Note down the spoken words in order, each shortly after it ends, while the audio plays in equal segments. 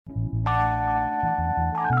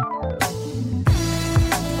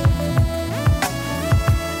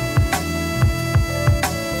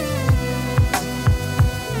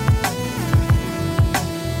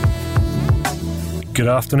Good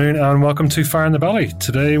afternoon and welcome to Fire in the Belly.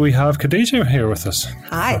 Today we have Khadija here with us.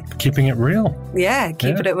 Hi. Keeping it real. Yeah,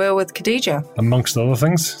 keeping it real with Khadija. Amongst other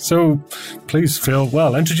things. So please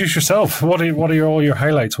introduce yourself. What are all your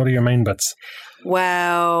highlights? What are your main bits?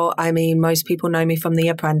 Well, I mean, most people know me from The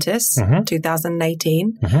Apprentice,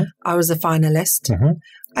 2018. I was a finalist.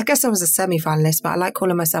 I guess I was a semi-finalist, but I like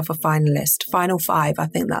calling myself a finalist. Final 5, I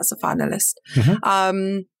think that's a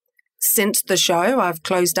finalist. Since the show, I've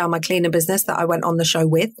closed down my cleaner business that I went on the show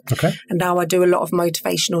with. Okay. And now I do a lot of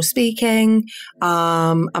motivational speaking.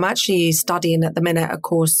 I'm actually studying at the minute a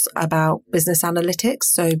course about business analytics,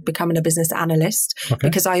 so becoming a business analyst,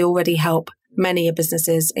 because I already help many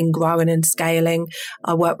businesses in growing and scaling.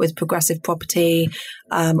 I work with Progressive Property.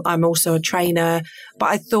 I'm also a trainer, but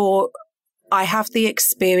I thought I have the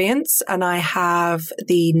experience and I have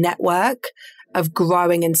the network of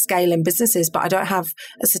growing and scaling businesses, but I don't have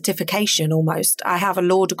a certification almost. I have a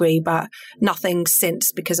law degree, but nothing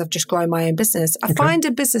since because I've just grown my own business. I find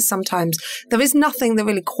in business sometimes there is nothing that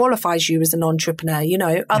really qualifies you as an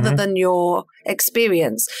entrepreneur, other than your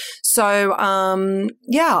experience. So,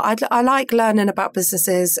 I like learning about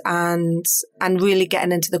businesses and really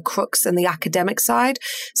getting into the crux and the academic side.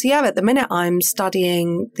 So at the minute I'm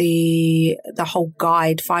studying the whole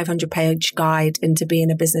guide, 500-page guide into being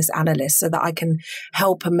a business analyst so that I can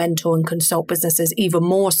help and mentor and consult businesses even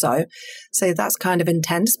more so. So that's kind of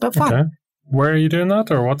intense, but fun. Okay. Where are you doing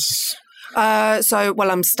that or what's...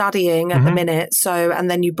 I'm studying at the minute. So,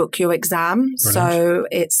 and then you book your exam. Brilliant. So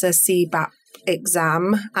it's a CBAP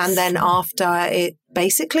exam. And then after it,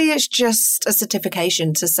 basically it's just a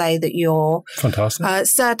certification to say that you're fantastic,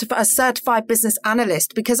 a certified business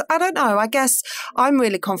analyst, because I don't know, I guess I'm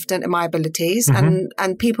really confident in my abilities and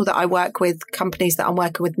people that I work with, companies that I'm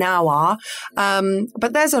working with now are,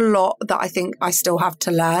 but there's a lot that I think I still have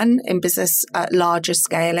to learn in business at larger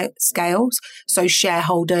scales. So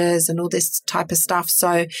shareholders and all this type of stuff.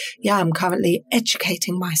 So I'm currently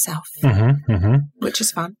educating myself, which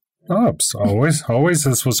is fun. Oh, it's always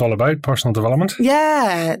this was all about personal development.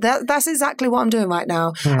 Yeah, that's exactly what I'm doing right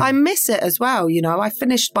now. I miss it as well. I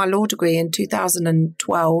finished my law degree in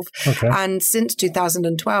 2012. And since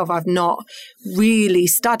 2012, I've not really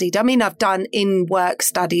studied. I mean, I've done in-work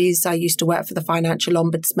studies. I used to work for the Financial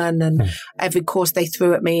Ombudsman and every course they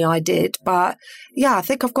threw at me, I did. But I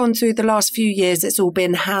think I've gone through the last few years. It's all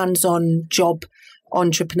been hands-on job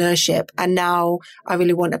entrepreneurship, and now I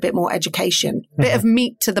really want a bit more education, bit of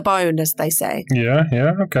meat to the bone, as they say.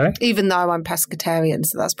 Okay. Even though I'm pescatarian,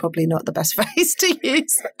 so that's probably not the best phrase to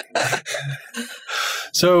use.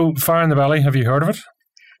 So, Fire in the Belly, have you heard of it?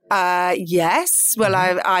 Yes. Well,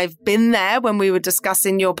 I've been there when we were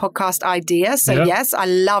discussing your podcast idea. So yes, I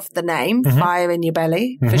love the name, Fire in Your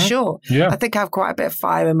Belly, for sure. Yeah. I think I have quite a bit of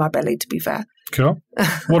fire in my belly, to be fair. Cool.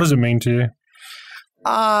 What does it mean to you?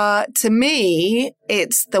 To me,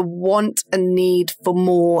 it's the want and need for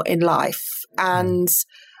more in life. And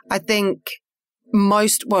I think all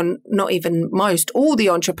the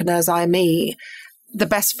entrepreneurs I meet, the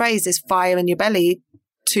best phrase is fire in your belly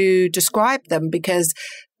to describe them, because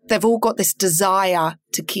they've all got this desire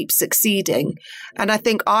to keep succeeding. And I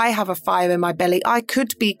think I have a fire in my belly. I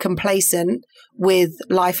could be complacent with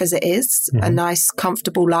life as it is, a nice,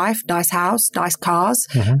 comfortable life, nice house, nice cars,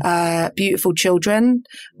 beautiful children,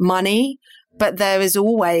 money. But there is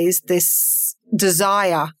always this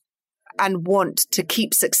desire and want to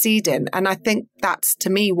keep succeeding. And I think that's, to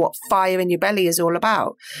me, what fire in your belly is all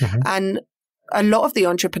about. And a lot of the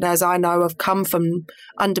entrepreneurs I know have come from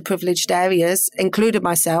underprivileged areas, including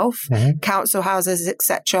myself, council houses,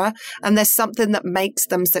 etc. And there's something that makes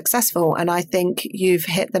them successful. And I think you've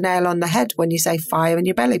hit the nail on the head when you say fire in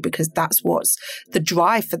your belly, because that's what's the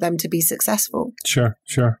drive for them to be successful. Sure.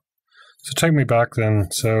 So take me back then.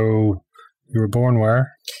 So you were born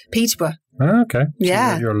where? Peterborough. Oh, okay. So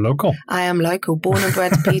yeah. You're local. I am local, born and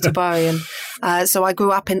bred Peterborough. And so I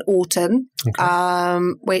grew up in Lonton,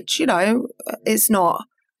 which, it's not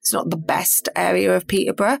the best area of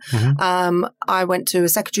Peterborough. I went to a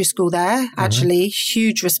secondary school there, actually.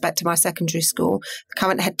 Huge respect to my secondary school. The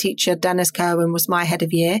current head teacher, Dennis Kerwin, was my head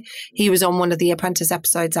of year. He was on one of the Apprentice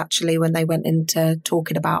episodes, actually, when they went into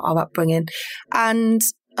talking about our upbringing. And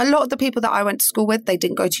a lot of the people that I went to school with, they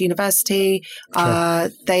didn't go to university.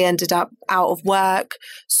 They ended up out of work.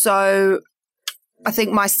 So I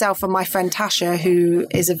think myself and my friend Tasha, who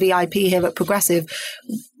is a VIP here at Progressive,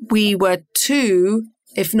 we were two,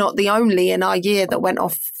 if not the only in our year that went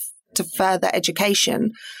off to further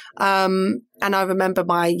education. And I remember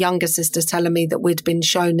my younger sisters telling me that we'd been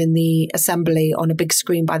shown in the assembly on a big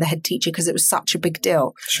screen by the head teacher because it was such a big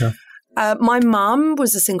deal. Sure. My mum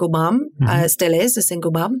was a single mum, still is a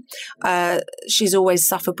single mum. She's always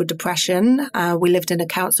suffered with depression. We lived in a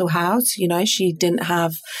council house. You know, she didn't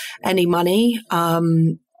have any money.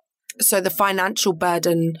 So the financial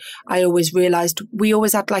burden, I always realized we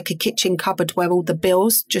always had like a kitchen cupboard where all the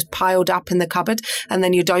bills just piled up in the cupboard, and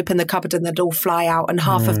then you'd open the cupboard and they'd all fly out, and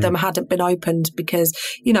half of them hadn't been opened because,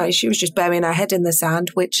 you know, she was just burying her head in the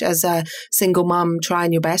sand, which as a single mum,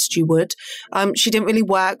 trying your best, you would. She didn't really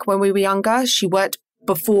work when we were younger. She worked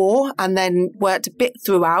before and then worked a bit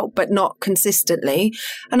throughout, but not consistently.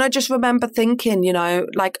 And I just remember thinking, you know,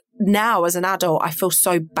 like now as an adult, I feel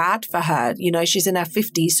so bad for her. You know, she's in her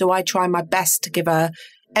 50s, so I try my best to give her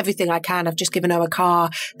everything I can. I've just given her a car,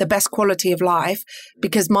 the best quality of life,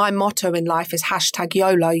 because my motto in life is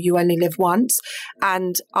 #YOLO, you only live once.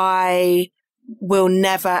 And I will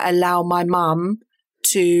never allow my mum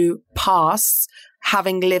to pass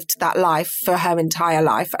having lived that life for her entire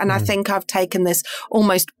life. And I think I've taken this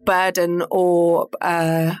almost burden or,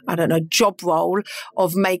 job role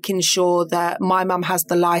of making sure that my mum has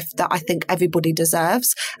the life that I think everybody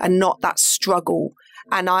deserves and not that struggle.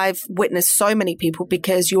 And I've witnessed so many people,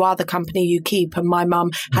 because you are the company you keep. And my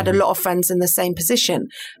mum had a lot of friends in the same position.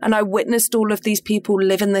 And I witnessed all of these people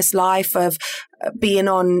living this life of being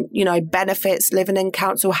on, you know, benefits, living in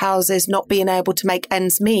council houses, not being able to make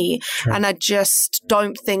ends meet. Sure. And I just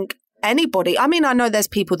don't think anybody, I mean, I know there's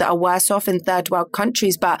people that are worse off in third world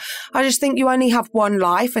countries, but I just think you only have one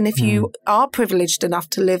life. And if you are privileged enough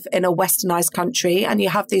to live in a westernized country and you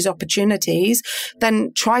have these opportunities, then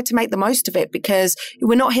try to make the most of it, because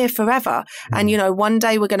we're not here forever. And, you know, one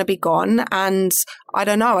day we're going to be gone. And I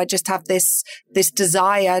don't know, I just have this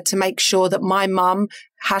desire to make sure that my mum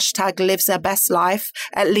 #lives her best life,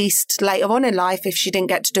 at least later on in life, if she didn't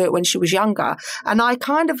get to do it when she was younger. And I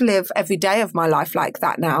kind of live every day of my life like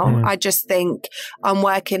that now. I just think I'm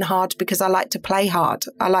working hard because I like to play hard.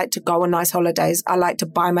 I like to go on nice holidays. I like to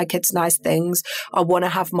buy my kids nice things. I want to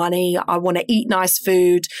have money. I want to eat nice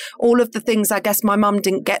food. All of the things I guess my mum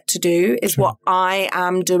didn't get to do is what I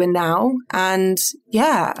am doing now. And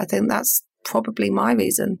yeah, I think that's probably my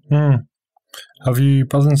reason. Have you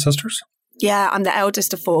brothers and sisters? Yeah, I'm the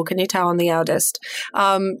eldest of 4. Can you tell I'm the eldest?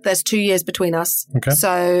 There's 2 years between us. Okay.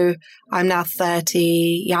 So I'm now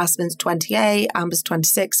 30, Yasmin's 28, Amber's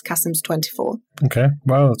 26, Kasim's 24. Okay.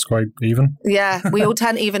 Well, that's quite even. Yeah, we all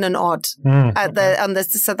turn even and odd.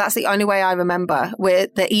 So that's the only way I remember. We're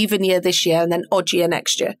the even year this year and then odd year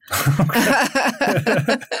next year.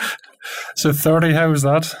 So 30, how was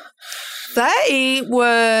that? 30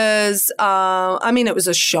 was, it was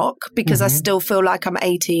a shock because I still feel like I'm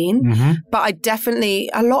 18, but I definitely,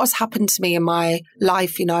 a lot has happened to me in my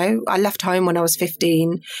life, you know. I left home when I was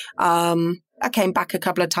 15. I came back a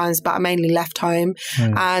couple of times, but I mainly left home.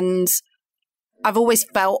 And I've always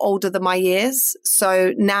felt older than my years.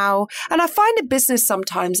 So now, and I find in business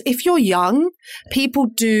sometimes, if you're young, people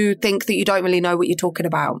do think that you don't really know what you're talking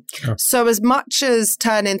about. Sure. So as much as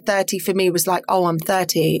turning 30 for me was like, oh, I'm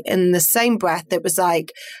 30, in the same breath, it was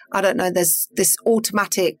like, I don't know, there's this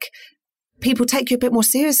automatic, people take you a bit more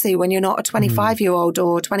seriously when you're not a 25-year-old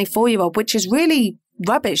or 24-year-old, which is really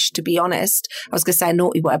rubbish, to be honest. I was going to say a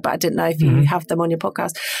naughty word, but I didn't know if you have them on your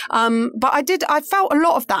podcast. But I felt a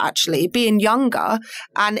lot of that actually, being younger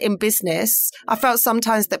and in business. I felt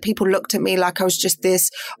sometimes that people looked at me like I was just this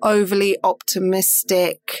overly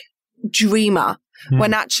optimistic dreamer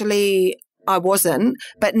when actually I wasn't.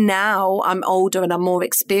 But now I'm older and I'm more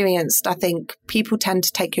experienced. I think people tend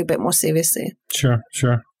to take you a bit more seriously. Sure.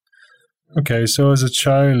 Okay, so as a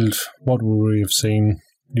child, what would we have seen?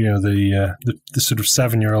 You know, the sort of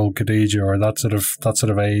 7-year-old Khadija, or that sort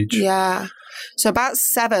of age. Yeah. So about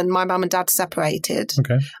 7, my mum and dad separated.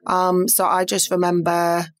 Okay. So I just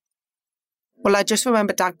remember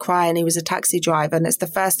dad crying. He was a taxi driver, and it's the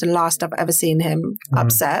first and last I've ever seen him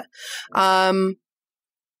upset. And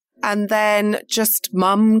then just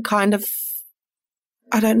mum kind of,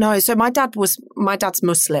 I don't know. So my dad's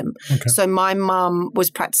Muslim. Okay. So my mum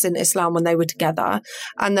was practicing Islam when they were together.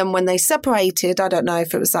 And then when they separated, I don't know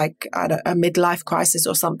if it was like a midlife crisis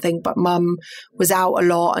or something, but mum was out a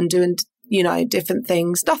lot and doing, you know, different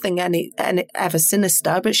things. Nothing any ever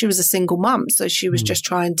sinister, but she was a single mum. So she was just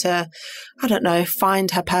trying to, I don't know,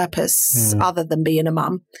 find her purpose other than being a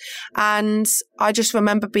mum. And I just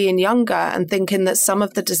remember being younger and thinking that some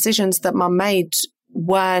of the decisions that mum made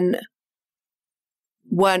weren't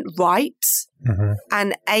right.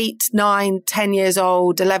 And 8, 9, 10 years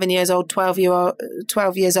old, 11 years old, 12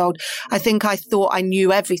 years old, I think I thought I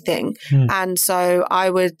knew everything. And so I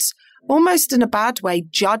would almost in a bad way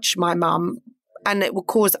judge my mum and it would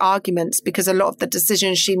cause arguments because a lot of the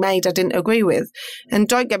decisions she made I didn't agree with. And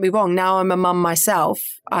don't get me wrong, now I'm a mum myself,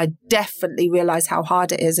 I definitely realize how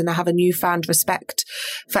hard it is, and I have a newfound respect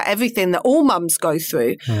for everything that all mums go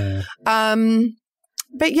through.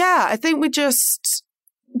 But yeah, I think we just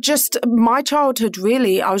my childhood,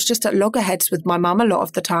 really, I was just at loggerheads with my mum a lot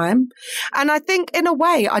of the time. And I think in a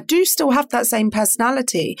way, I do still have that same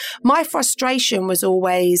personality. My frustration was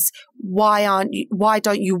always, why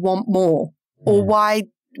don't you want more? Or why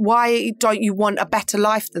don't you want a better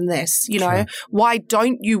life than this? You know, why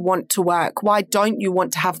don't you want to work? Why don't you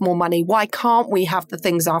want to have more money? Why can't we have the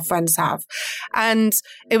things our friends have? And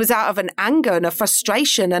it was out of an anger and a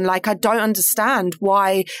frustration. And like, I don't understand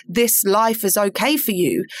why this life is okay for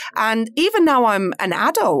you. And even now I'm an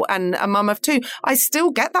adult and a mum of two, I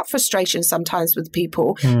still get that frustration sometimes with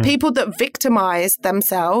people that victimize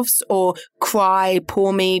themselves or cry,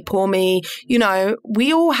 poor me. You know,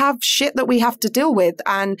 we all have shit that we have to deal with.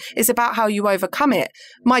 And it's about how you overcome it.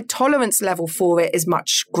 My tolerance level for it is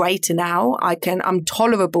much greater now. I'm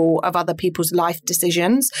tolerable of other people's life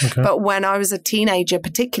decisions. Okay. But when I was a teenager,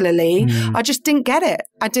 particularly, I just didn't get it.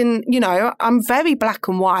 I didn't, you know, I'm very black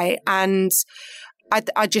and white, and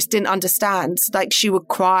I just didn't understand. Like, she would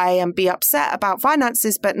cry and be upset about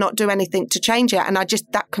finances, but not do anything to change it. And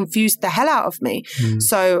that confused the hell out of me.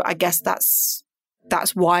 So I guess that's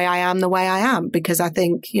why I am the way I am, because I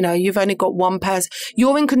think, you know, you've only got one person.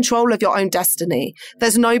 You're in control of your own destiny.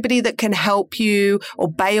 There's nobody that can help you or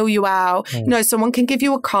bail you out. You know, someone can give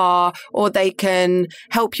you a car, or they can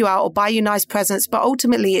help you out or buy you nice presents, but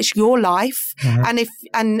ultimately it's your life. And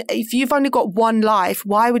if you've only got one life,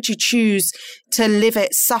 why would you choose to live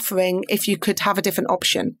it suffering if you could have a different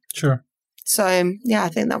option? Sure. So yeah, I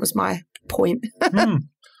think that was my point.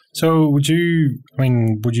 So would you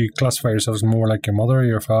classify yourself as more like your mother or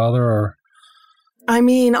your father, or? I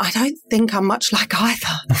mean, I don't think I'm much like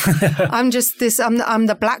either. I'm just I'm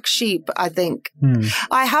the black sheep, I think.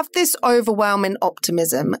 I have this overwhelming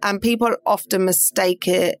optimism, and people often mistake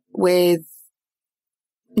it with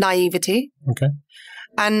naivety. Okay.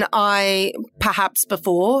 And perhaps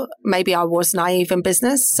before, maybe I was naive in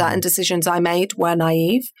business. Certain decisions I made were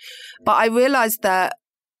naive. But I realized that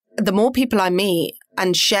the more people I meet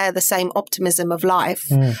and share the same optimism of life,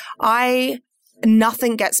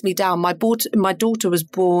 nothing gets me down. My daughter was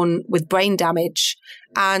born with brain damage,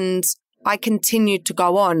 and I continued to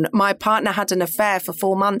go on. My partner had an affair for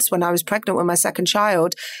 4 months when I was pregnant with my second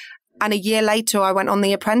child. And a year later, I went on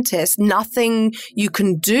The Apprentice. Nothing you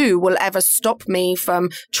can do will ever stop me from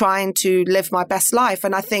trying to live my best life.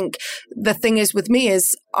 And I think the thing is with me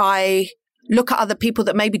is I look at other people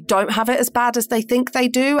that maybe don't have it as bad as they think they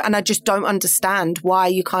do. And I just don't understand why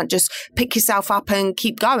you can't just pick yourself up and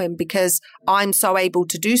keep going, because I'm so able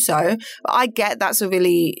to do so. I get that's a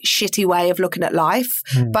really shitty way of looking at life.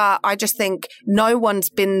 But I just think no one's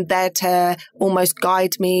been there to almost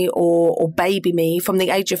guide me or baby me from the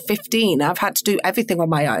age of 15. I've had to do everything on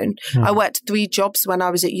my own. I worked 3 jobs when I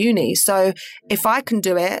was at uni. So if I can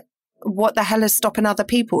do it, what the hell is stopping other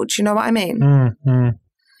people? Do you know what I mean?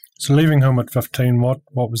 So leaving home at 15, what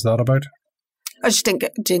was that about? I just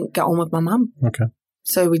didn't get on with my mum. Okay.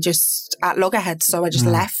 So we just, at loggerheads, so I just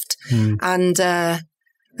left. And I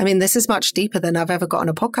mean, this is much deeper than I've ever got on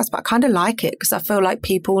a podcast, but I kind of like it because I feel like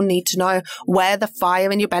people need to know where the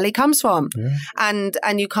fire in your belly comes from. Yeah.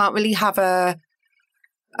 And you can't really have a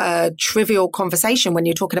trivial conversation when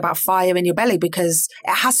you're talking about fire in your belly, because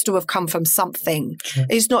it has to have come from something. Sure.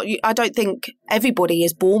 It's not, I don't think everybody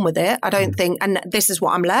is born with it. I don't think, and this is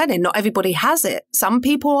what I'm learning, not everybody has it. Some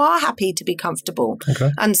people are happy to be comfortable. Okay.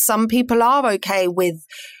 And some people are okay with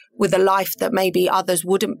a life that maybe others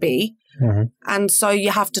wouldn't be. And so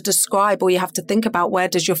you have to describe, or you have to think about, where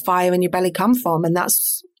does your fire in your belly come from? And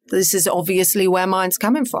this is obviously where mine's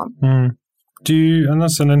coming from. And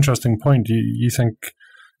that's an interesting point. You think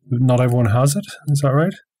not everyone has it? Is that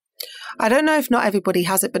right? I don't know if not everybody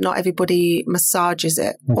has it, but not everybody massages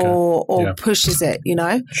it or pushes it, you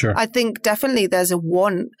know? Sure. I think definitely there's a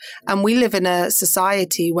want. And we live in a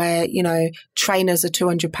society where, you know, trainers are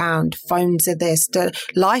 £200, phones are this.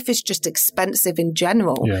 Life is just expensive in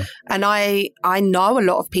general. Yeah. And I know a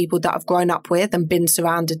lot of people that I've grown up with and been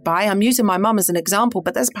surrounded by. I'm using my mum as an example,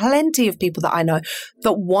 but there's plenty of people that I know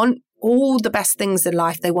that want all the best things in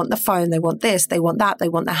life. They want the phone, they want this, they want that, they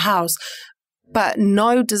want the house, but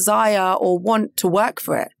no desire or want to work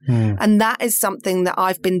for it. And that is something that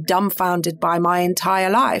I've been dumbfounded by my entire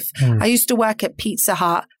life. I used to work at Pizza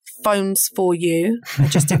Hut, phones for you. I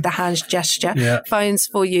just did the hand gesture. Yeah. Phones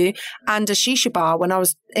for you. And a shisha bar when I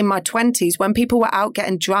was in my 20s, when people were out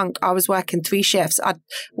getting drunk, I was working 3 shifts. I'd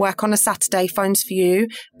work on a Saturday, phones for you,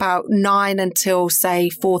 about 9 until say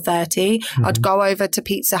 4:30. Mm-hmm. I'd go over to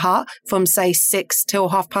Pizza Hut from say 6 till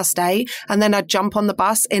 8:30. And then I'd jump on the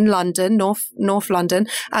bus in London, North London,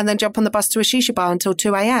 and then jump on the bus to a shisha bar until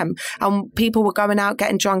 2 a.m. And people were going out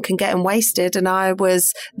getting drunk and getting wasted. And I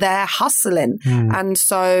was there hustling. And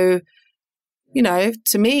so, you know,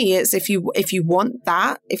 to me, it's if you want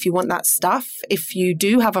that stuff, if you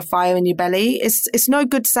do have a fire in your belly, it's no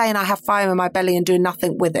good saying I have fire in my belly and doing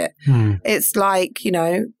nothing with it. It's like, you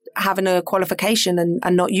know, having a qualification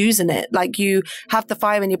and not using it. Like, you have the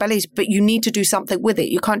fire in your bellies, but you need to do something with it.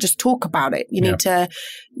 You can't just talk about it. You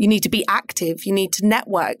need to be active. You need to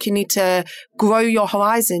network. You need to grow your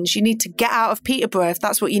horizons. You need to get out of Peterborough if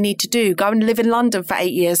that's what you need to do. Go and live in London for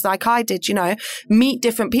 8 years like I did, you know, meet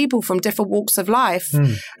different people from different walks of life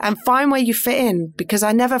and find where you fit in, because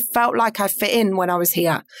I never felt like I fit in when I was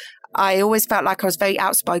here. I always felt like I was very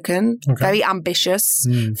outspoken, very ambitious,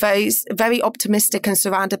 very optimistic and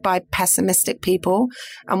surrounded by pessimistic people.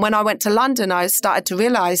 And when I went to London, I started to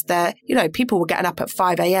realize that, you know, people were getting up at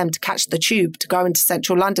 5 a.m. to catch the tube to go into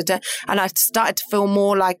central London. And I started to feel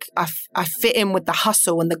more like I fit in with the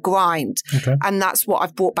hustle and the grind. And that's what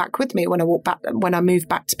I've brought back with me when I moved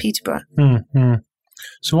back to Peterborough.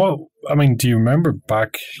 So do you remember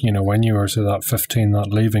back, you know, when you were to that 15, that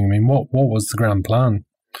leaving, what was the grand plan?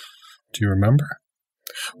 Do you remember?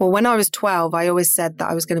 Well, when I was 12, I always said that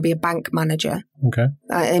I was going to be a bank manager.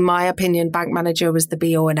 In my opinion, bank manager was the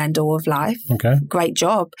be-all and end-all of life. Great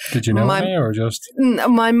job. Did you know me or just?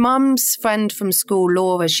 My mum's friend from school,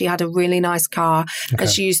 Laura, she had a really nice car and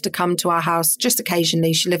she used to come to our house just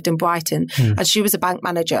occasionally. She lived in Brighton and she was a bank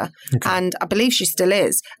manager and I believe she still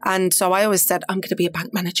is. And so I always said, I'm going to be a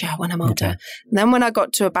bank manager when I'm older. And then when I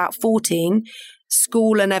got to about 14,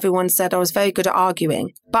 school and everyone said I was very good at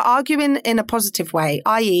arguing, but arguing in a positive way,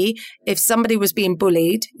 i.e. if somebody was being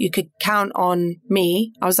bullied, you could count on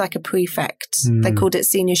me. I was like a prefect. They called it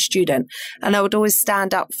senior student. And I would always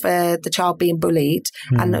stand up for the child being bullied.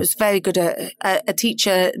 And I was very good at, a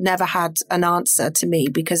teacher never had an answer to me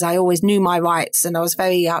because I always knew my rights and I was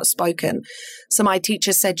very outspoken. So my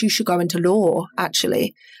teacher said, you should go into law,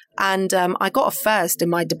 actually. And I got a first in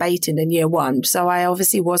my debating in year 1. So I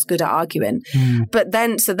obviously was good at arguing. But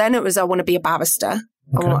then it was, I want to be a barrister.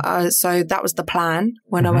 So that was the plan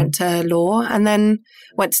when I went to law and then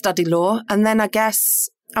went to study law. And then I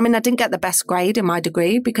didn't get the best grade in my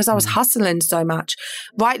degree because I was hustling so much.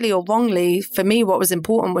 Rightly or wrongly, for me, what was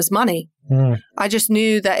important was money. I just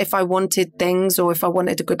knew that if I wanted things or if I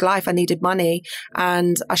wanted a good life, I needed money.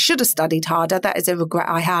 And I should have studied harder. That is a regret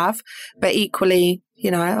I have. But equally, you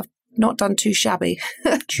know, I've not done too shabby.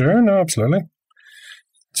 Sure, no, absolutely.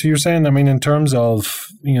 So you're saying, in terms of,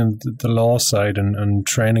 you know, the law side and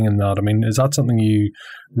training in that, is that something you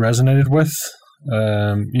resonated with?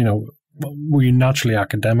 You know, were you naturally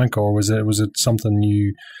academic or was it something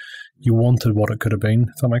you wanted what it could have been,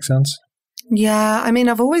 if that makes sense? Yeah,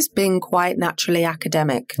 I've always been quite naturally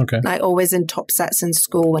academic. Like always in top sets in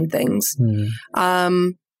school and things.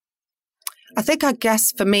 I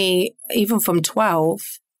guess for me, even from 12,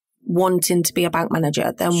 wanting to be a bank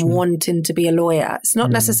manager, then wanting to be a lawyer. It's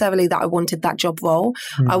not necessarily that I wanted that job role.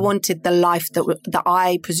 I wanted the life that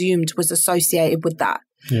I presumed was associated with that.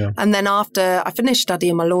 And then after I finished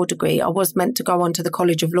studying my law degree, I was meant to go on to the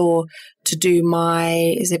College of Law to do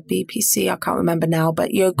my, is it BPC? I can't remember now,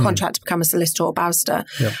 but your contract to become a solicitor or barrister.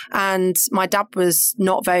 And my dad was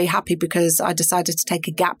not very happy because I decided to take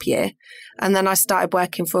a gap year. And then I started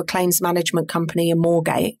working for a claims management company in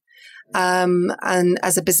Moorgate. And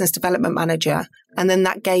as a business development manager. And then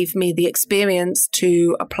that gave me the experience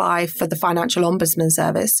to apply for the Financial Ombudsman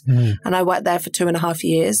Service. And I worked there for 2.5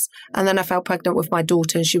 years. And then I fell pregnant with my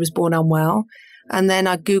daughter and she was born unwell. And then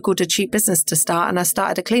I Googled a cheap business to start and I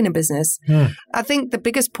started a cleaning business. I think the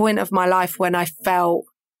biggest point of my life when I felt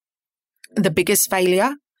the biggest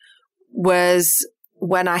failure was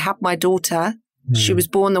when I had my daughter. She was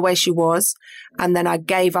born the way she was. And then I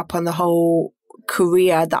gave up on the whole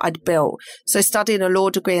career that I'd built. So studying a law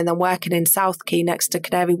degree and then working in South Quay next to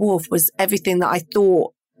Canary Wharf was everything that I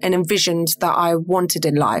thought and envisioned that I wanted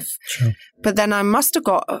in life. But then I must have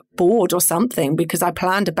got bored or something because I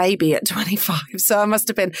planned a baby at 25. So I must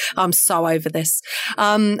have been, I'm so over this.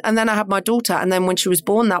 And then I had my daughter. And then when she was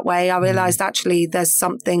born that way, I realized actually there's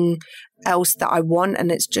something else that I want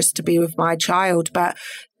and it's just to be with my child. But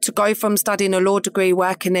to go from studying a law degree,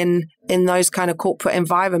 working in those kind of corporate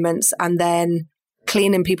environments and then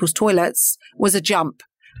cleaning people's toilets was a jump.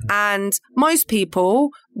 And most people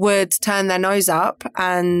would turn their nose up,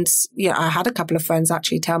 and I had a couple of friends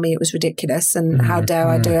actually tell me it was ridiculous and how dare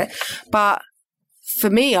I do it. But for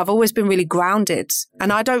me, I've always been really grounded,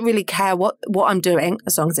 and I don't really care what I'm doing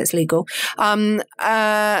as long as it's legal.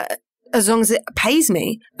 As long as it pays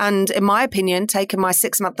me. And in my opinion, taking my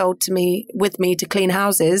 6-month-old with me to clean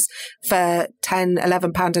houses for £10,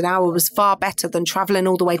 £11 an hour was far better than traveling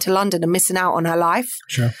all the way to London and missing out on her life.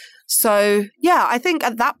 Sure. So, yeah, I think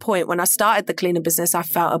at that point when I started the cleaning business, I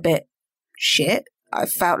felt a bit shit. I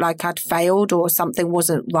felt like I'd failed or something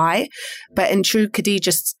wasn't right. But in true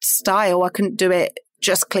Khadija style, I couldn't do it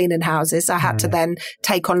just cleaning houses. I had to then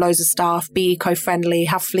take on loads of staff, be eco-friendly,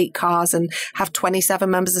 have fleet cars, and have 27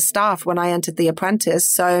 members of staff when I entered The Apprentice.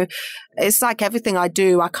 So it's like everything I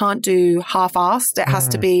do, I can't do half-assed. It has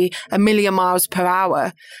to be a million miles per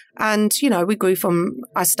hour. And, we grew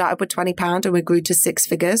I started with £20 and we grew to 6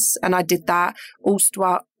 figures. And I did that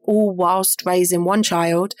all whilst raising one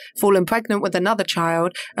child, falling pregnant with another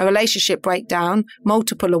child, a relationship breakdown,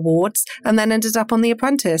 multiple awards, and then ended up on The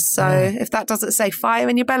Apprentice. So if that doesn't say fire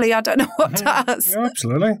in your belly, I don't know what does. Yeah,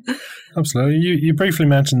 absolutely. Absolutely. You briefly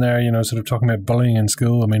mentioned there, sort of talking about bullying in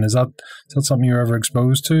school. I mean, is that something you were ever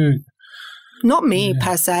exposed to? Not me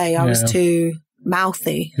per se. I was too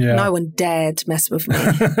mouthy. Yeah. No one dared mess with me.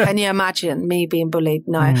 Can you imagine me being bullied?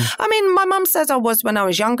 No. I mean, my mum says I was when I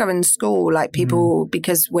was younger in school, like people,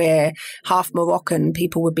 because we're half Moroccan,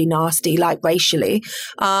 people would be nasty, like racially.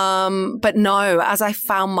 But no, as I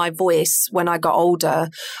found my voice when I got older,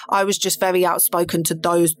 I was just very outspoken to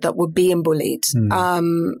those that were being bullied.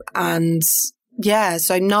 And yeah,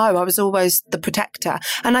 so no, I was always the protector.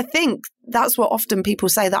 And I think that's what often people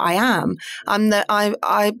say that I am.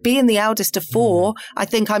 I being the eldest of 4, I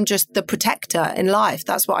think I'm just the protector in life.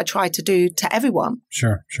 That's what I try to do to everyone.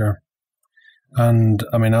 Sure. And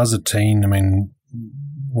I mean, as a teen,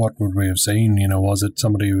 what would we have seen? Was it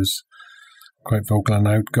somebody who was quite vocal and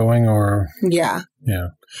outgoing, or? Yeah.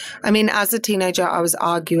 I mean, as a teenager, I was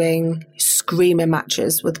arguing screaming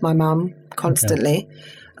matches with my mum constantly.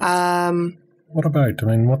 Okay. What about? I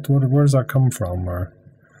mean, where does that come from? Or?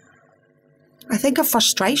 I think a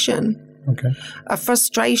frustration. Okay. A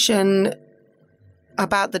frustration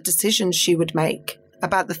about the decisions she would make,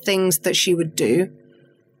 about the things that she would do.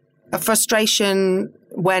 A frustration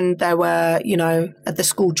when there were, at the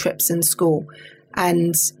school trips in school.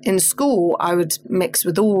 And in school, I would mix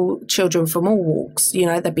with all children from all walks.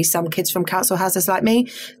 There'd be some kids from council houses like me.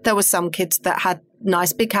 There were some kids that had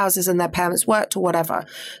nice big houses and their parents worked or whatever.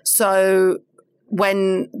 So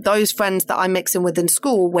when those friends that I'm mixing with in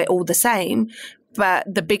school, we're all the same.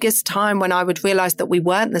 But the biggest time when I would realize that we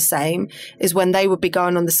weren't the same is when they would be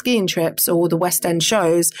going on the skiing trips or the West End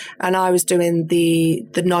shows, and I was doing the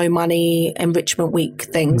no money enrichment week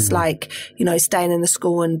things, like, staying in the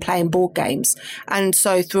school and playing board games. And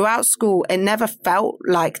so throughout school, it never felt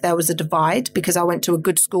like there was a divide because I went to a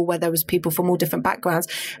good school where there was people from all different backgrounds,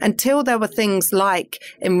 until there were things like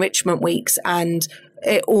enrichment weeks, and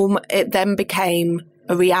it then became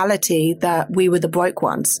a reality that we were the broke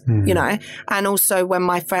ones, and also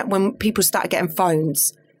when people started getting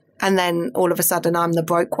phones, and then all of a sudden I'm the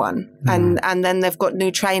broke one, and then they've got new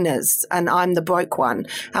trainers and I'm the broke one,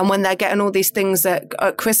 and when they're getting all these things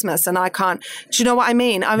at Christmas and I can't, do you know what I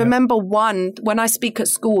mean? I remember when I speak at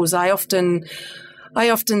schools, I often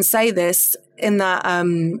say this in that,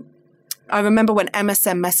 I remember when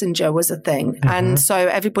MSN Messenger was a thing. And so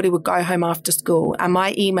everybody would go home after school and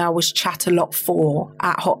my email was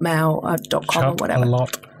chatalot4@hotmail.com or whatever. Chat a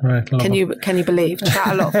lot. Right. Can you believe?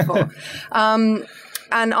 Chatalot4.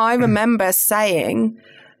 And I remember saying,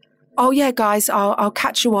 oh yeah, guys, I'll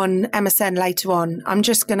catch you on MSN later on. I'm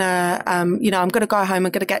just going to, I'm going to go home.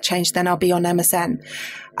 I'm going to get changed. Then I'll be on MSN.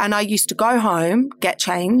 And I used to go home, get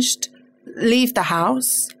changed, leave the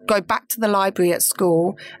house, go back to the library at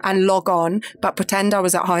school and log on, but pretend I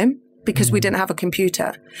was at home because we didn't have a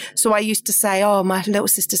computer. So I used to say, oh, my little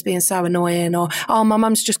sister's being so annoying, or, oh, my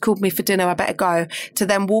mum's just called me for dinner, I better go, to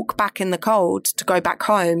then walk back in the cold to go back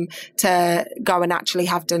home to go and actually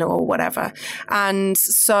have dinner or whatever. And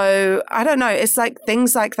so, I don't know, it's like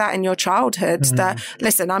things like that in your childhood that,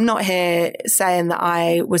 listen, I'm not here saying that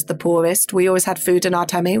I was the poorest. We always had food in our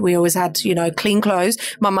tummy. We always had, clean clothes.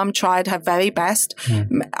 My mum tried her very best.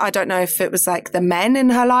 I don't know if it was like the men in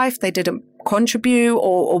her life, they didn't contribute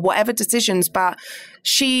or whatever decisions, but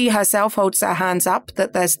she herself holds her hands up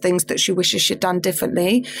that there's things that she wishes she'd done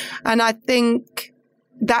differently. And I think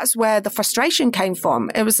that's where the frustration came from.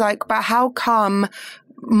 It was like, but how come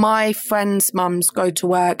my friends' mums go to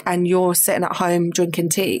work and you're sitting at home drinking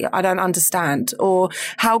tea? I don't understand. Or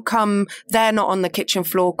how come they're not on the kitchen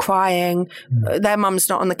floor crying? Their mum's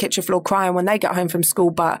not on the kitchen floor crying when they get home from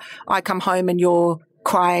school, but I come home and you're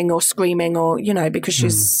crying or screaming or, because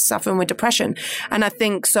she's suffering with depression. And I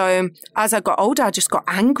think so as I got older, I just got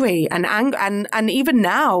angry and even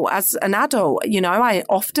now as an adult, I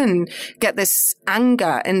often get this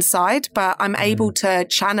anger inside, but I'm able to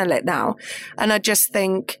channel it now. And I just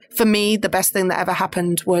think for me, the best thing that ever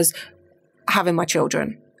happened was having my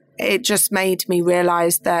children. It just made me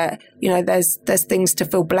realize that, there's things to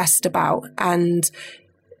feel blessed about, and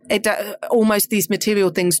almost these material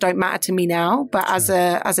things don't matter to me now. But as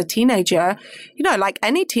a teenager, like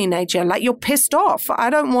any teenager, like you're pissed off. I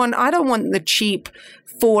don't want the cheap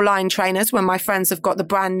 4-line trainers when my friends have got the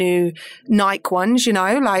brand new Nike ones,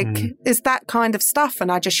 it's that kind of stuff.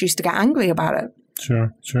 And I just used to get angry about it.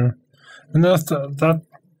 Sure. And that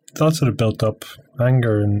sort of built up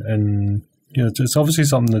anger and it's obviously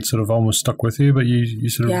something that sort of almost stuck with you, but you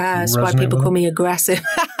sort of that's why people call me aggressive.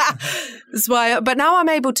 That's why. But now I'm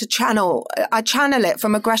able to channel it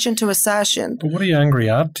from aggression to assertion. But what are you angry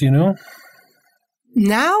at? Do you know?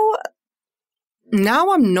 Now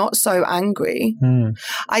I'm not so angry.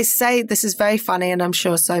 I say, this is very funny, and I'm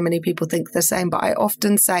sure so many people think the same, but I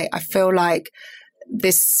often say I feel like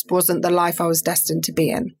this wasn't the life I was destined to be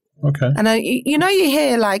in. Okay. And you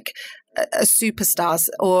hear like a superstar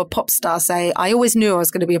or a pop star say, I always knew I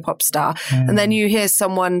was going to be a pop star. And then you hear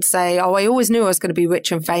someone say, oh, I always knew I was going to be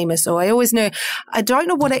rich and famous, or I always knew. I don't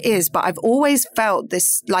know what it is, but I've always felt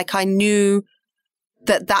this, like I knew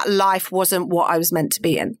that life wasn't what I was meant to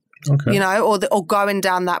be in. Okay. Or going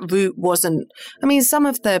down that route wasn't. I mean, some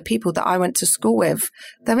of the people that I went to school with,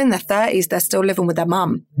 they're in their 30s, they're still living with their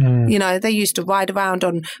mum. They used to ride around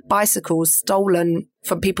on bicycles stolen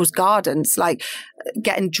from people's gardens, like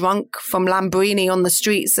getting drunk from Lamborghini on the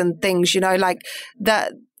streets and things, like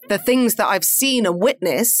the things that I've seen and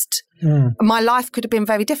witnessed. My life could have been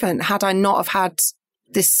very different had I not have had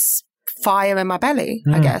this fire in my belly,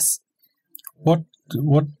 I guess. What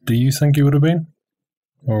do you think you would have been?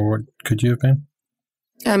 Or what could you have been?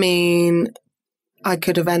 I mean, I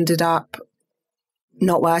could have ended up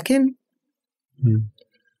not working. I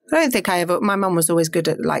don't think my mum was always good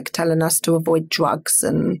at like telling us to avoid drugs,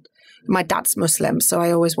 and my dad's Muslim, so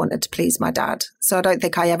I always wanted to please my dad. So I don't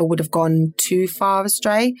think I ever would have gone too far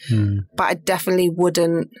astray, but I definitely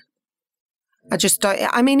wouldn't. I just don't.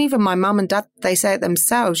 I mean, even my mum and dad, they say it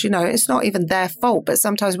themselves, it's not even their fault. But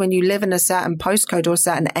sometimes when you live in a certain postcode or a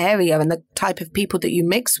certain area and the type of people that you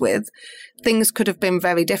mix with, things could have been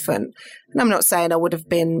very different. And I'm not saying I would have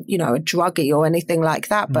been, a druggie or anything like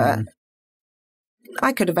that, but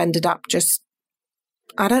I could have ended up just,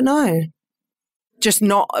 I don't know, just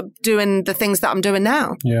not doing the things that I'm doing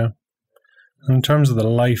now. Yeah. And in terms of the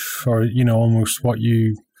life or, almost what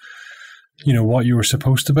you were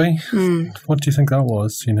supposed to be. What do you think that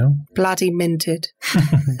was, Bloody minted.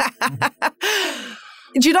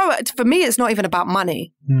 Do you know what? For me, it's not even about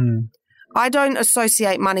money. I don't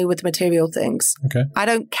associate money with material things. Okay. I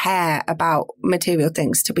don't care about material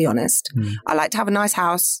things, to be honest. I like to have a nice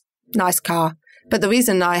house, nice car. But the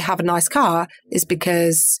reason I have a nice car is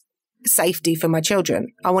because safety for my children.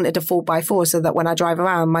 I wanted a 4x4 so that when I drive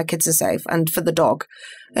around, my kids are safe, and for the dog.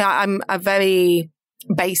 I'm a very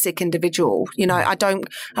basic individual. I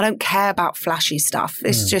don't care about flashy stuff.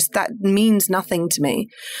 It's just that means nothing to me.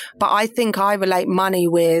 But I think I relate money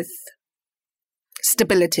with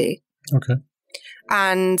stability. Okay.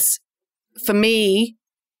 And for me,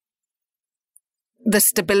 the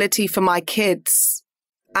stability for my kids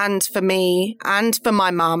and for me and for my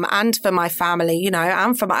mum and for my family,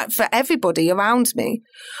 and for everybody around me.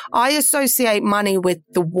 I associate money with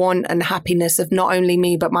the want and happiness of not only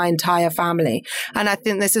me, but my entire family. And I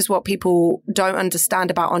think this is what people don't understand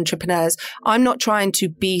about entrepreneurs. I'm not trying to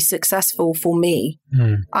be successful for me.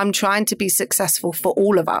 I'm trying to be successful for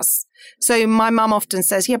all of us. So my mum often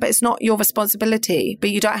says, yeah, but it's not your responsibility,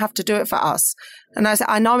 but you don't have to do it for us. And I say,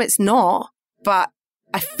 I know it's not, but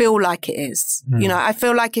I feel like it is. I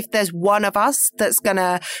feel like if there's one of us that's going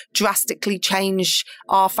to drastically change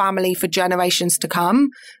our family for generations to come,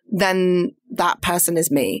 then that person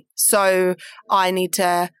is me. So I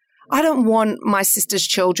don't want my sister's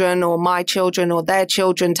children or my children or their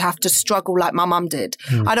children to have to struggle like my mum did.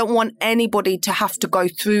 I don't want anybody to have to go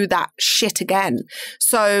through that shit again.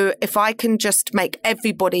 So if I can just make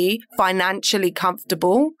everybody financially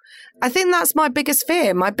comfortable, I think that's my biggest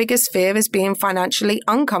fear. My biggest fear is being financially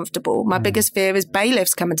uncomfortable. My biggest fear is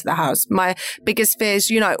bailiffs coming to the house. My biggest fear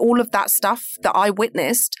is, all of that stuff that I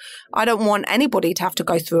witnessed. I don't want anybody to have to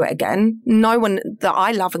go through it again. No one that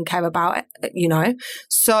I love and care about,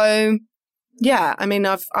 So, yeah, I mean,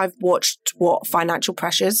 I've watched what financial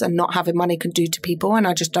pressures and not having money can do to people, and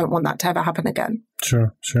I just don't want that to ever happen again.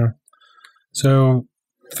 Sure. So,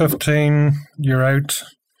 15, you're out.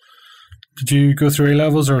 Did you go through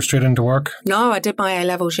A-levels or straight into work? No, I did my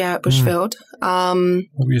A-levels, at Bushfield.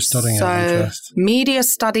 What were you studying in interest? Media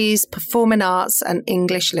studies, performing arts, and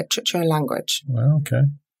English literature and language. Well, okay.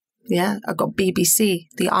 Yeah, I got BBC.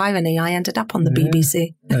 The irony, I ended up on the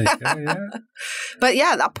BBC. There you go, yeah. But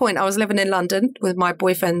yeah, at that point, I was living in London with my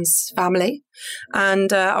boyfriend's family,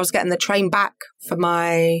 and I was getting the train back for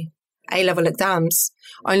my A-level exams,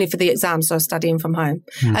 only for the exams, so I was studying from home.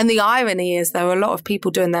 And the irony is there were a lot of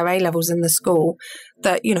people doing their A-levels in the school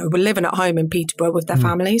that, were living at home in Peterborough with their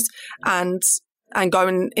families and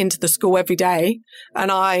going into the school every day.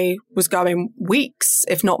 And I was going weeks,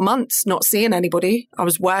 if not months, not seeing anybody. I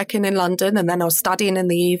was working in London and then I was studying in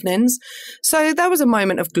the evenings. So there was a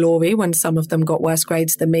moment of glory when some of them got worse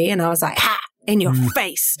grades than me. And I was like, ha! In your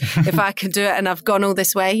face, if I can do it, and I've gone all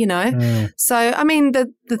this way, So, I mean,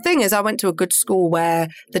 the thing is, I went to a good school where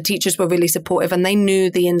the teachers were really supportive and they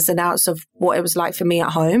knew the ins and outs of what it was like for me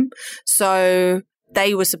at home. So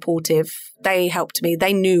they were supportive. They helped me.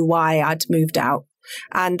 They knew why I'd moved out.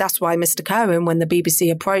 And that's why Mr. Curran, when the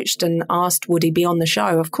BBC approached and asked, would he be on the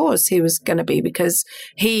show? Of course he was going to be, because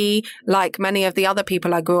he, like many of the other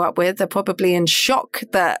people I grew up with, are probably in shock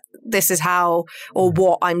that this is how or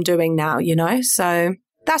what I'm doing now, So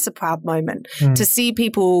that's a proud moment to see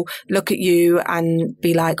people look at you and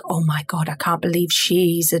be like, oh my God, I can't believe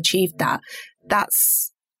she's achieved that.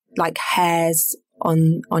 That's like hairs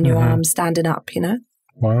on your arm standing up,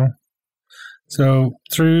 Wow. So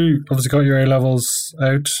obviously got your A-levels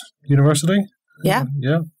out university? Yeah.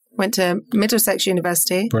 Yeah. Went to Middlesex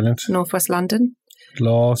University. Brilliant. Northwest London.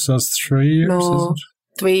 Law says 3 years, Law, is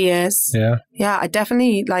it? 3 years. Yeah. Yeah, I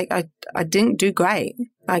definitely, I didn't do great.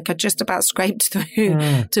 I just about scraped through,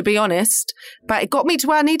 to be honest. But it got me to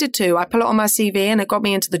where I needed to. I put it on my CV and it got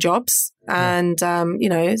me into the jobs. And,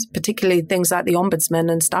 particularly things like the ombudsman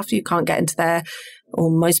and stuff, you can't get into there, or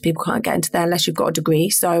most people can't get into there unless you've got a degree.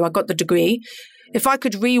 So I got the degree. If I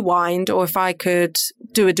could rewind, or if I could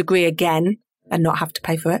do a degree again and not have to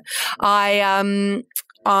pay for it,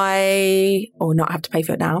 or not have to pay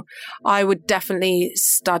for it now, I would definitely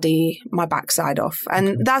study my backside off.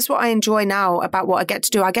 And that's what I enjoy now about what I get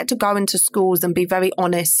to do. I get to go into schools and be very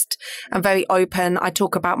honest and very open. I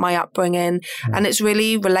talk about my upbringing and it's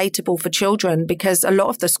really relatable for children, because a lot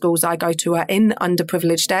of the schools I go to are in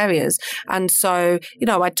underprivileged areas. And so,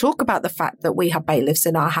 I talk about the fact that we have bailiffs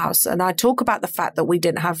in our house, and I talk about the fact that we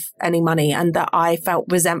didn't have any money and that I felt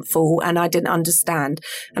resentful and I didn't understand.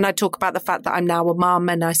 And I talk about the fact that I'm now a mum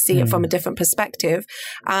and I see it from a different perspective.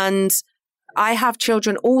 And I have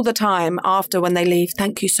children all the time after when they leave,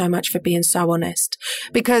 thank you so much for being so honest.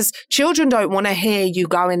 Because children don't want to hear you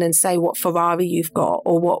go in and say what Ferrari you've got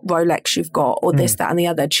or what Rolex you've got or this, that and the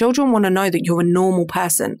other. Children want to know that you're a normal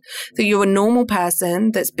person,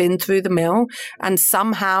 that's been through the mill and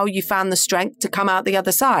somehow you found the strength to come out the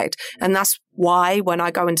other side. And that's why when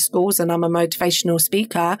I go into schools and I'm a motivational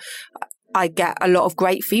speaker, I get a lot of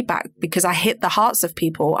great feedback because I hit the hearts of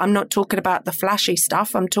people. I'm not talking about the flashy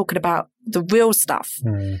stuff. I'm talking about the real stuff.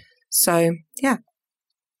 So, yeah.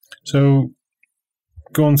 So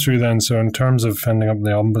going through then, so in terms of ending up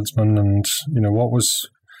the ombudsman and, what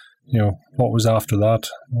was after that?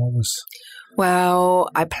 Well,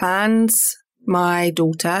 I planned my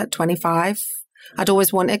daughter at 25. I'd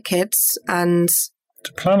always wanted kids, and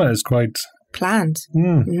to plan it is quite planned.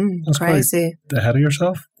 That's crazy. Ahead of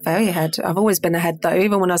yourself? Very ahead. I've always been ahead though.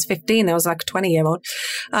 Even when I was 15, I was like a 20-year-old.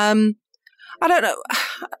 I don't know.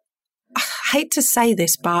 I hate to say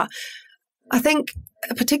this, but I think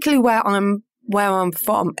particularly where I'm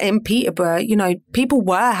from in Peterborough, people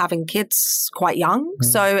were having kids quite young.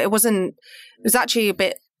 So it was actually a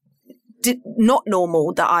bit not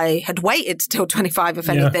normal that I had waited till 25, if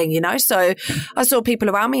anything, So I saw people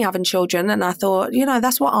around me having children and I thought,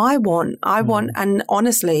 that's what I want. And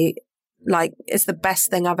honestly, it's the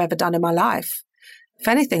best thing I've ever done in my life. If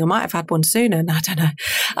anything, I might have had one sooner. I don't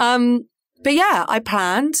know. But yeah, I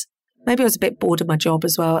planned. Maybe I was a bit bored of my job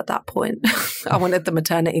as well at that point. I wanted the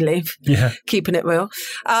maternity leave. Yeah. Keeping it real.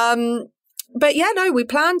 But yeah, no, we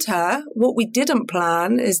planned her. What we didn't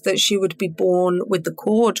plan is that she would be born with the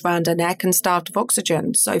cord around her neck and starved of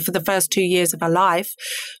oxygen. So for the first 2 years of her life,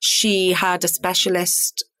 she had a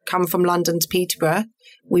specialist come from London to Peterborough.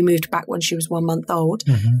 we moved back when she was 1 month old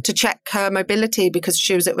to check her mobility because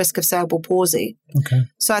she was at risk of cerebral palsy. Okay.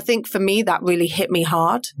 So I think for me, that really hit me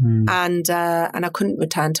hard. And I couldn't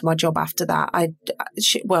return to my job after that. I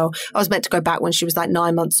was meant to go back when she was like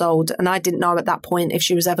 9 months old. And I didn't know at that point if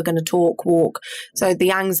she was ever going to talk, walk. So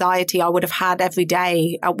the anxiety I would have had every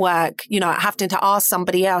day at work, you know, having to ask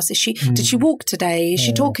somebody else, did she walk today? Is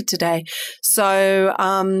she talking today? So,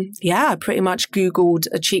 I pretty much Googled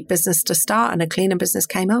a cheap business to start and a cleaner business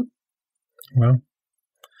came up. Well,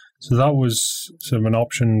 so that was sort of an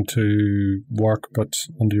option to work, but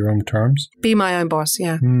under your own terms? Be my own boss,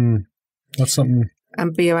 yeah. That's something.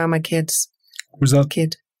 And be around my kids. Was that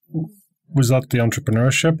the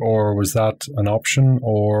entrepreneurship, or was that an option,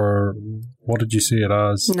 or what did you see it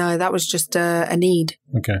as? No, that was just a need.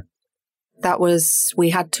 Okay. We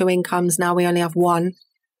had 2 incomes, now we only have 1.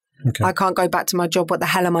 Okay. I can't go back to my job. What the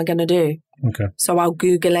hell am I going to do? Okay. So I'll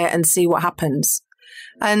Google it and see what happens.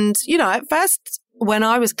 And, you know, at first, when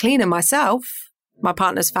I was cleaning myself, my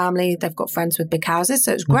partner's family, they've got friends with big houses,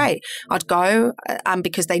 so it was great. I'd go, and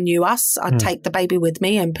because they knew us, I'd take the baby with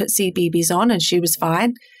me and put CBeebies on, and she was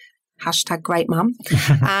fine. Hashtag great mum.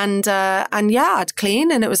 and I'd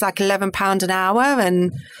clean, and it was like £11 an hour,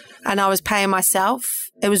 and I was paying myself.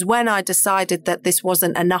 It was when I decided that this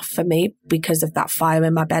wasn't enough for me because of that fire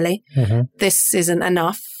in my belly. This isn't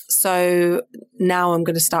enough. So now I'm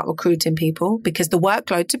going to start recruiting people because the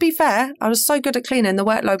workload, to be fair, I was so good at cleaning, the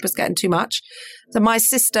workload was getting too much. So my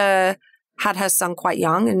sister had her son quite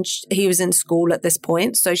young and he was in school at this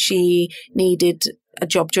point. So she needed a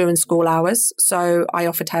job during school hours. So I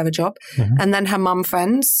offered her a job. And then her mum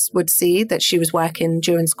friends would see that she was working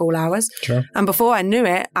during school hours. Sure. And before I knew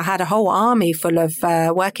it, I had a whole army full of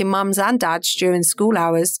working mums and dads during school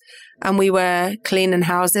hours. And we were cleaning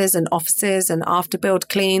houses and offices and after build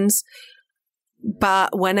cleans.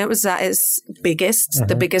 But when it was at its biggest,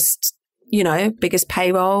 the biggest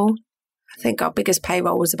payroll, I think our biggest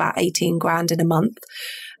payroll was about 18 grand in a month.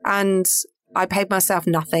 And I paid myself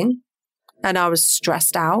nothing. And I was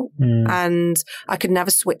stressed out and I could never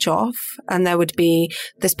switch off. And there would be,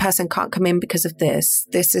 this person can't come in because of this.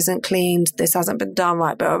 This isn't cleaned. This hasn't been done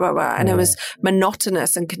right, blah, blah, blah. And it was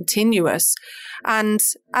monotonous and continuous. And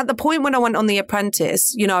at the point when I went on The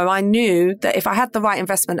Apprentice, you know, I knew that if I had the right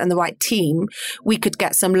investment and the right team, we could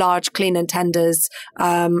get some large cleaning tenders.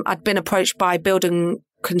 I'd been approached by building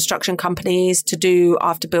construction companies to do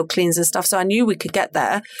after build cleans and stuff. So I knew we could get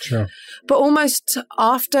there. Sure. But almost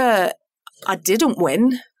after I didn't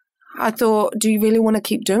win, I thought, do you really want to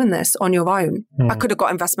keep doing this on your own? I could have got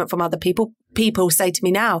investment from other people. People say to me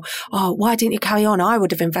now, oh, why didn't you carry on? I would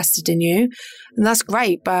have invested in you. And that's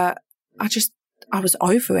great. But I was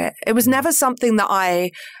over it. It was never something that I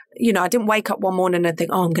didn't wake up one morning and think,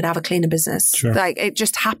 oh, I'm going to have a cleaner business. Sure. Like it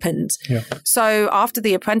just happened. Yeah. So after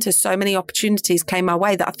The Apprentice, so many opportunities came my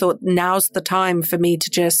way that I thought now's the time for me to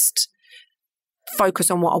just focus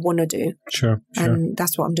on what I want to do. Sure. And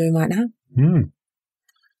that's what I'm doing right now.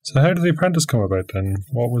 So how did The Apprentice come about then?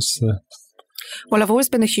 What was the... Well, I've always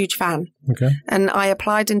been a huge fan. Okay. And I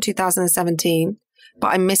applied in 2017, but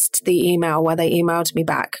I missed the email where they emailed me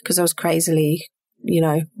back because I was crazily,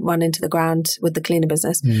 run into the ground with the cleaner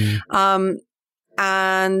business.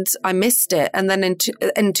 And I missed it. And then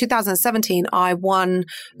in 2017, I won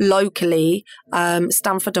locally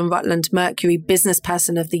Stanford and Rutland Mercury Business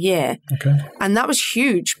Person of the Year. Okay. And that was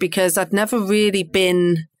huge because I'd never really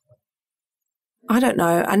been... I don't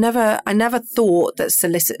know. I never thought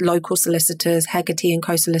that local solicitors, Hegarty and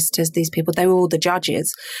co-solicitors, these people, they were all the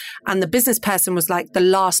judges. And the business person was like the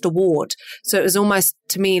last award. So it was almost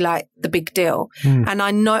to me like the big deal. And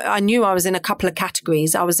I knew I was in a couple of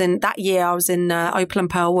categories. That year I was in Opal and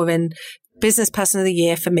Pearl were in Business Person of the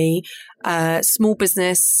Year for me, small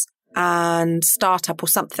business and startup or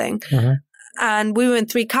something. And we were in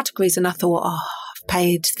 3 categories and I thought,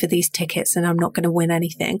 paid for these tickets and I'm not going to win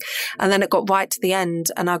anything. And then it got right to the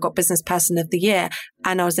end and I got Business Person of the Year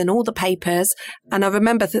and I was in all the papers. And I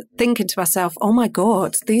remember thinking to myself, oh my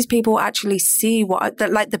God, these people actually see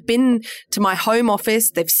they've been to my home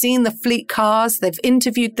office. They've seen the fleet cars. They've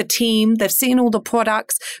interviewed the team. They've seen all the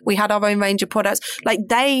products. We had our own range of products. Like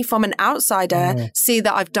they, from an outsider, see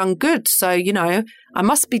that I've done good. So, I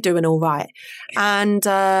must be doing all right. And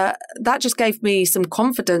that just gave me some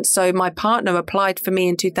confidence. So my partner applied for me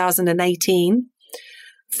in 2018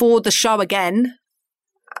 for the show again.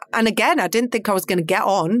 And again, I didn't think I was going to get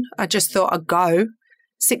on. I just thought I'd go.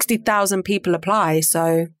 60,000 people apply.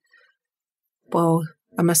 So, well,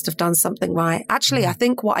 I must have done something right. Actually, I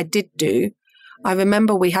think what I did do, I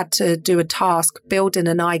remember we had to do a task, building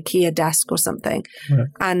an IKEA desk or something. Right.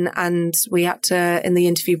 And we had to, in the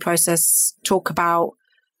interview process, talk about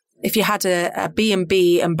if you had a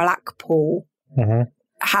B&B in Blackpool,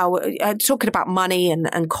 how talking about money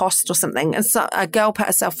and cost or something. And so a girl put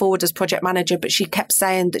herself forward as project manager, but she kept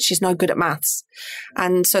saying that she's no good at maths.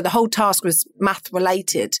 And so the whole task was math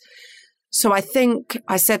related. So I think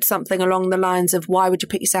I said something along the lines of, why would you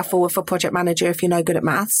put yourself forward for project manager if you're no good at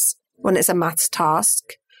maths when it's a maths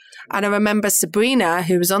task? And I remember Sabrina,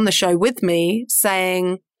 who was on the show with me,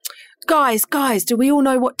 saying, guys, do we all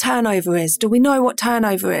know what turnover is? Do we know what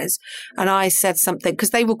turnover is? And I said something, because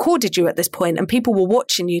they recorded you at this point and people were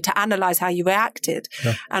watching you to analyze how you reacted.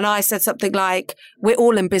 Yeah. And I said something like, we're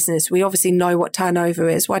all in business. We obviously know what turnover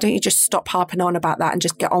is. Why don't you just stop harping on about that and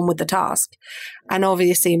just get on with the task? And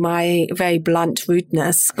obviously my very blunt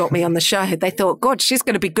rudeness got me on the show. They thought, God, she's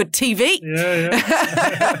going to be good TV.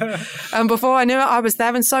 Yeah. And before I knew it, I was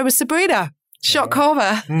there, and so was Sabrina. Shock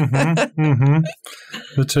horror.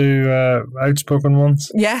 The two outspoken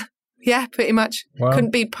ones. Yeah, pretty much. Wow.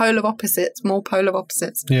 Couldn't be polar opposites, more polar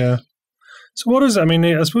opposites. Yeah. So what is? I mean,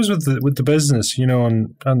 I suppose with the business,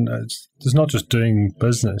 and there's not just doing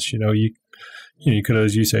business. You could,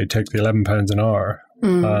 as you say, take the £11 an hour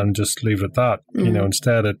and just leave it at that.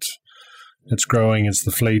 Instead it's growing. It's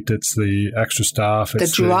the fleet. It's the extra staff.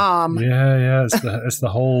 It's the drama. It's the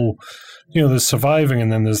whole. There's surviving and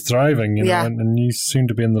then there's thriving, and you seem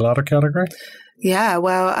to be in the latter category. Yeah,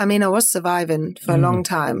 well, I mean, I was surviving for a long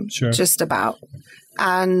time, just about.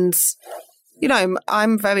 And,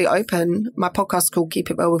 I'm very open. My podcast is called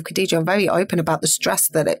Keep It Real with Khadija. I'm very open about the stress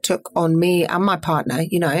that it took on me and my partner.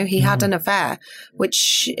 He had an affair,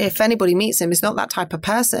 which if anybody meets him, is not that type of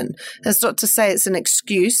person. That's not to say it's an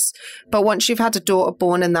excuse, but once you've had a daughter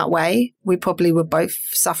born in that way, we probably were both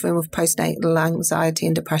suffering with postnatal anxiety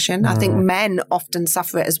and depression. I think men often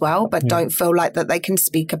suffer it as well, but don't feel like that they can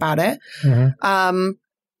speak about it.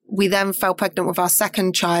 We then fell pregnant with our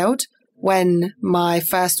second child when my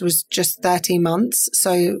first was just 13 months.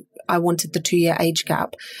 So I wanted the 2-year age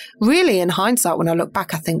gap. Really, in hindsight, when I look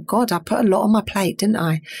back, I think, God, I put a lot on my plate, didn't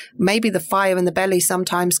I? Maybe the fire in the belly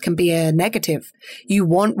sometimes can be a negative. You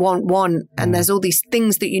want, and there's all these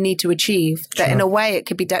things that you need to achieve that in a way it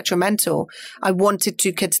could be detrimental. I wanted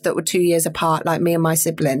 2 kids that were 2 years apart, like me and my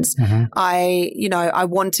siblings. I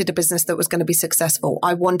wanted a business that was going to be successful.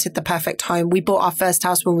 I wanted the perfect home. We bought our first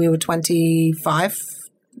house when we were 25.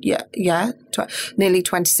 Nearly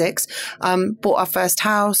 26. Bought our first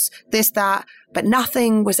house, this, that, but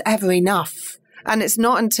nothing was ever enough. And it's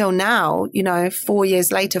not until now, 4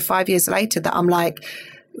 years later, 5 years later, that I'm like,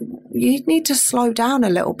 you need to slow down a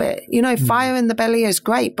little bit. Fire in the belly is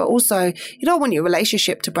great, but also you don't want your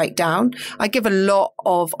relationship to break down. I give a lot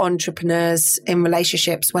of entrepreneurs in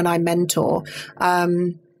relationships when I mentor.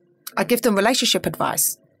 I give them relationship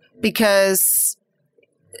advice because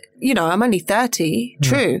I'm only 30,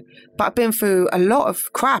 true, but I've been through a lot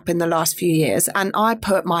of crap in the last few years, and I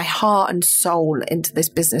put my heart and soul into this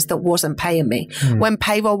business that wasn't paying me. When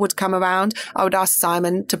payroll would come around, I would ask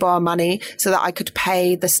Simon to borrow money so that I could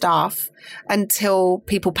pay the staff until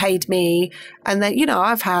people paid me. And then,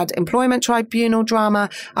 I've had employment tribunal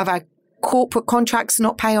drama. I've had corporate contracts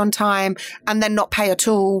not pay on time and then not pay at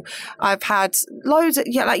all. I've had loads of,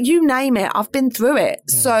 you name it, I've been through it.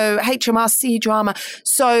 So HMRC drama.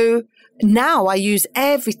 So now I use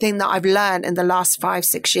everything that I've learned in the last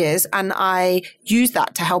 5-6 years, and I use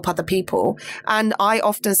that to help other people. And I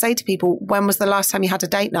often say to people, when was the last time you had a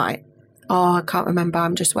date night? Oh, I can't remember.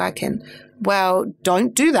 I'm just working. Well,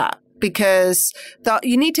 don't do that. Because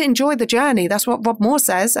you need to enjoy the journey. That's what Rob Moore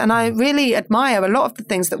says. And I really admire a lot of the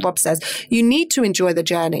things that Rob says. You need to enjoy the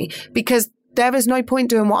journey, because there is no point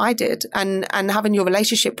doing what I did and having your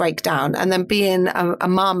relationship break down and then being a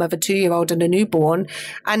mum of a 2-year-old and a newborn.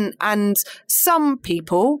 And some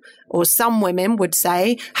people or some women would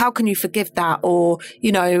say, how can you forgive that? Or,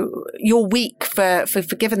 you're weak for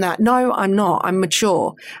forgiving that. No, I'm not. I'm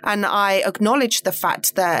mature. And I acknowledge the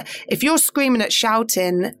fact that if you're screaming at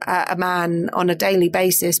shouting at a man on a daily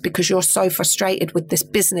basis because you're so frustrated with this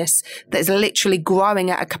business that is literally growing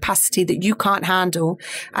at a capacity that you can't handle.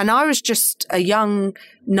 And I was just a young,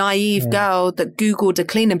 naive girl that Googled a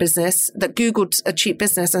cleaning business, that Googled a cheap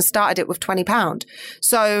business and started it with £20.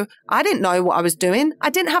 So I didn't know what I was doing. I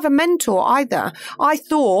didn't have a mentor either. I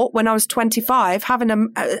thought when I was 25,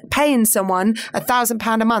 paying someone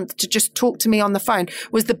 £1,000 a month to just talk to me on the phone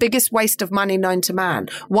was the biggest waste of money known to man.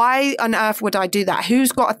 Why on earth would I do that?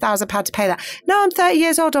 Who's got £1,000 to pay that? Now I'm 30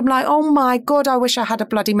 years old. I'm like, oh my God, I wish I had a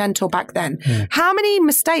bloody mentor back then. How many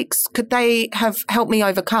mistakes could they have helped me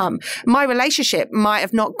overcome? My relationship might have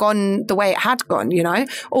have not gone the way it had gone, you know,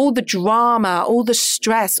 all the drama, all the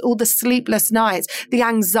stress, all the sleepless nights, the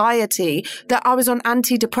anxiety, that I was on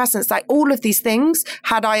antidepressants, like all of these things,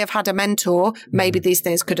 had I have had a mentor, maybe these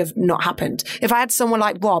things could have not happened. If I had someone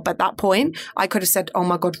like Rob at that point, I could have said, oh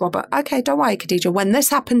my God, Robert, okay, don't worry, Khadija, when this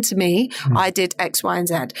happened to me, I did X, Y, and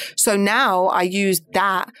Z. So now I use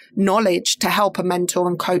that knowledge to help a mentor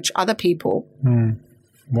and coach other people.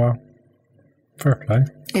 Wow. Fair play.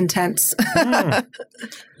 Intense.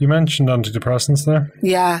 You mentioned antidepressants there.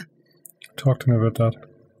 Yeah. Talk to me about that.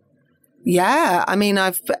 Yeah. I mean,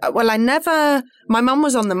 my mum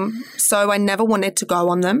was on them, so I never wanted to go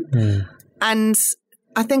on them. And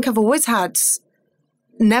I think I've always had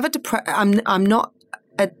I'm not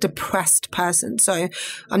a depressed person. So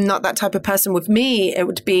I'm not that type of person. With me, it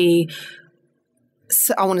would be,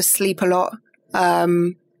 I want to sleep a lot.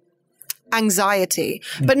 Anxiety,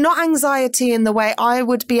 but not anxiety in the way I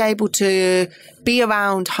would be able to be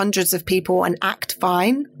around hundreds of people and act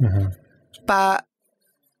fine. But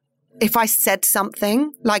if I said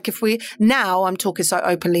something, like now I'm talking so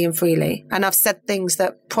openly and freely, and I've said things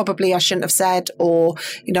that probably I shouldn't have said, or,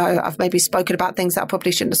 you know, I've maybe spoken about things that I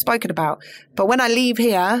probably shouldn't have spoken about. But when I leave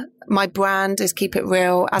here, my brand is keep it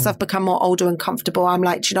real. As I've become more older and comfortable, I'm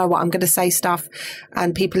like, do you know what? I'm going to say stuff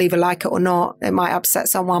and people either like it or not. It might upset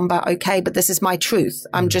someone, but okay, but this is my truth.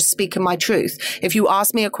 I'm just speaking my truth. If you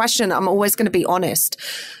ask me a question, I'm always going to be honest.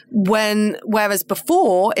 Whereas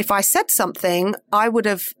before, if I said something, I would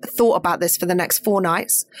have thought about this for the next 4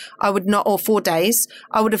 nights. Or 4 days.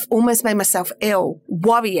 I would have almost made myself ill,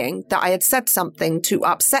 worrying that I had said something to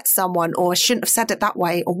upset someone, or I shouldn't have said it that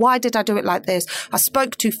way, or why did I do it like this? I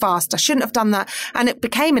spoke too fast. I shouldn't have done that. And it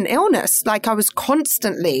became an illness. Like I was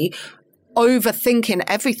constantly overthinking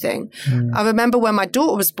everything. I remember when my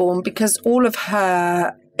daughter was born, because all of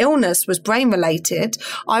her illness was brain related,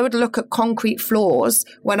 I would look at concrete floors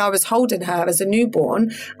when I was holding her as a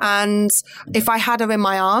newborn. And if I had her in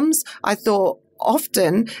my arms, I thought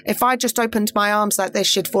often if I just opened my arms like this,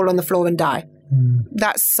 she'd fall on the floor and die.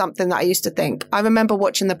 That's something that I used to think. I remember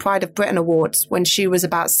watching the Pride of Britain Awards when she was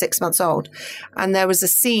about 6 months old. And there was a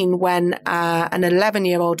scene when an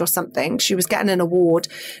 11-year-old or something, she was getting an award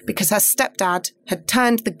because her stepdad had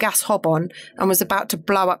turned the gas hob on and was about to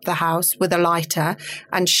blow up the house with a lighter.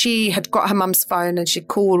 And she had got her mum's phone and she'd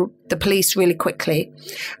called the police really quickly.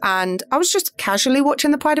 And I was just casually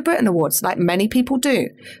watching the Pride of Britain Awards, like many people do.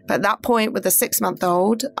 But at that point, with a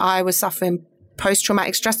 6-month-old, I was suffering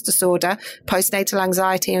post-traumatic stress disorder, postnatal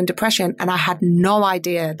anxiety and depression, and I had no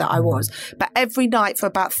idea that I was. But every night for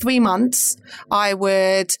about 3 months, I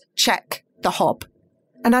would check the hob.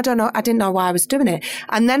 And I didn't know why I was doing it.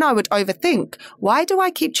 And then I would overthink, why do I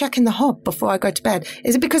keep checking the hob before I go to bed?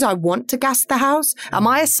 Is it because I want to gas the house? Am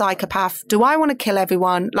I a psychopath? Do I want to kill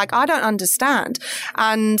everyone? Like, I don't understand.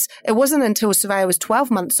 And it wasn't until Soraya was 12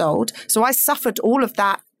 months old. So I suffered all of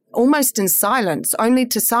that almost in silence, only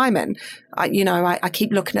to Simon. I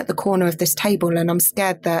keep looking at the corner of this table and I'm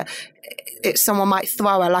scared that someone might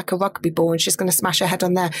throw her like a rugby ball and she's going to smash her head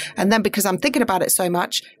on there. And then because I'm thinking about it so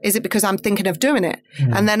much, is it because I'm thinking of doing it?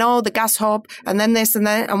 And then, the gas hob, and then this and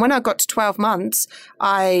then. And when I got to 12 months,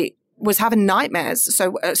 I was having nightmares.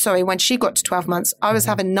 So, when she got to 12 months, I was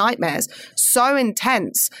having nightmares so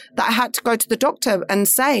intense that I had to go to the doctor and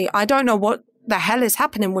say, I don't know what the hell is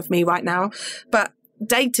happening with me right now, but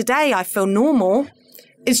day to day, I feel normal.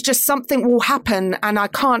 It's just something will happen and I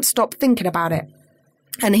can't stop thinking about it.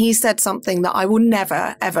 And he said something that I will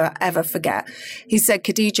never, ever, ever forget. He said,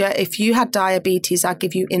 Khadija, if you had diabetes, I'd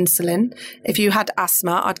give you insulin. If you had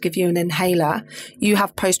asthma, I'd give you an inhaler. You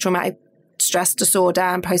have post-traumatic stress disorder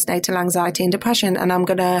and postnatal anxiety and depression. And I'm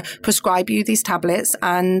going to prescribe you these tablets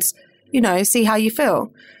and, see how you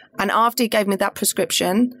feel. And after he gave me that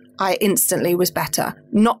prescription, I instantly was better.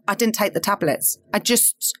 I didn't take the tablets. I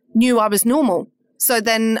just knew I was normal. So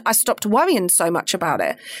then I stopped worrying so much about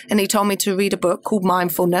it. And he told me to read a book called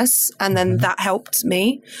Mindfulness. And then that helped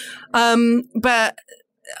me. But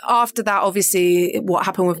after that, obviously, what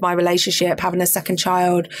happened with my relationship, having a second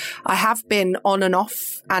child, I have been on and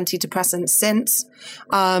off antidepressants since.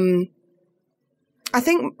 I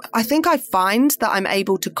think I find that I'm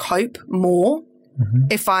able to cope more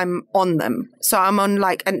if I'm on them. So I'm on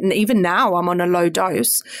and even now I'm on a low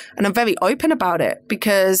dose and I'm very open about it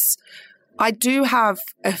because I do have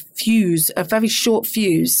a very short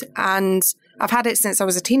fuse, and I've had it since I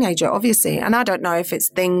was a teenager, obviously. And I don't know if it's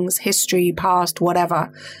things, history, past,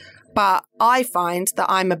 whatever, but I find that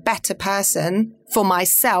I'm a better person for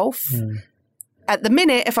myself at the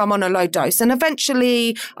minute, if I'm on a low dose, and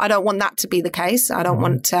eventually I don't want that to be the case. I don't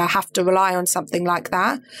want to have to rely on something like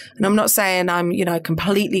that. And I'm not saying I'm,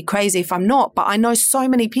 completely crazy if I'm not, but I know so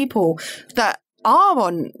many people that are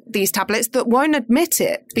on these tablets that won't admit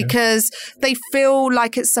it because they feel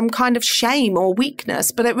like it's some kind of shame or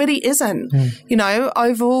weakness, but it really isn't.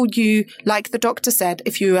 Overall, like the doctor said,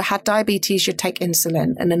 if you had diabetes, you'd take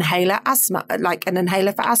insulin, an inhaler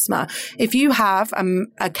for asthma. If you have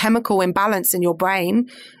a chemical imbalance in your brain,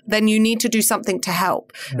 then you need to do something to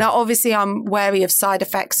help. Now, obviously, I'm wary of side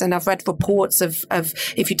effects, and I've read reports of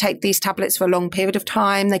if you take these tablets for a long period of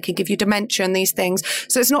time, they can give you dementia and these things.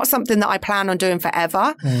 So it's not something that I plan on doing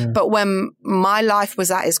forever. But when my life was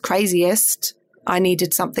at its craziest, I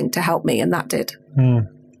needed something to help me, and that did.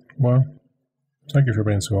 Well, thank you for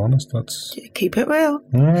being so honest. That's keep it real.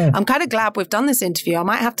 I'm kind of glad we've done this interview. I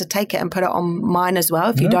might have to take it and put it on mine as well,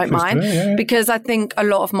 if you don't mind, because I think a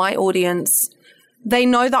lot of my audience, they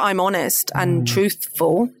know that I'm honest and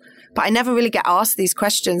truthful, but I never really get asked these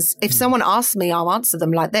questions. If someone asks me, I'll answer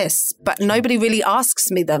them like this, but nobody really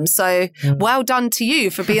asks me them. So well done to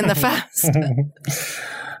you for being the first.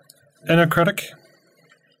 Inner critic?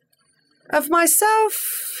 Of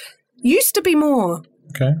myself, used to be more.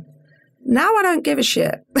 Okay. Now I don't give a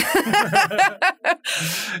shit.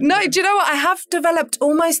 No, do you know what? I have developed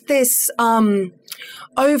almost this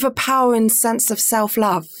overpowering sense of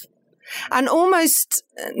self-love. And almost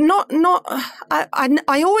I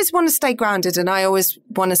always want to stay grounded, and I always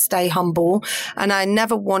want to stay humble, and I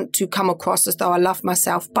never want to come across as though I love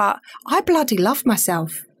myself, but I bloody love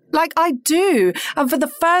myself. Like I do. And for the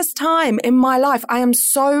first time in my life, I am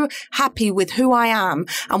so happy with who I am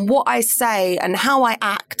and what I say and how I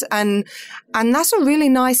act. And that's a really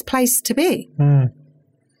nice place to be. Why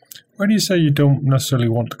do you say you don't necessarily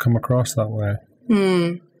want to come across that way?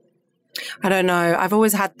 I don't know. I've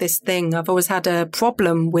always had this thing. I've always had a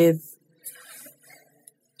problem with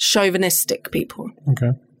chauvinistic people.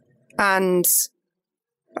 Okay. And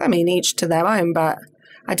I mean, each to their own, but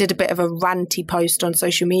I did a bit of a ranty post on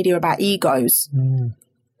social media about egos.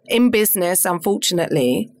 In business,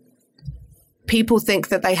 unfortunately, people think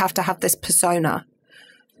that they have to have this persona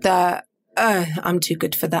that, I'm too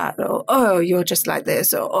good for that, or, oh, you're just like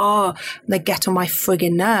this, or, oh, they get on my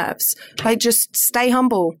friggin' nerves. Like, just stay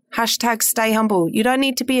humble. # stay humble. You don't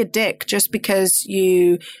need to be a dick just because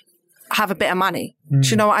you have a bit of money. Do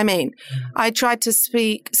you know what I mean? I tried to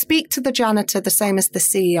speak to the janitor the same as the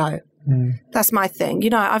CEO. That's my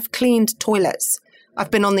thing. I've cleaned toilets. I've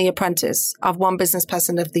been on The Apprentice. I've won Business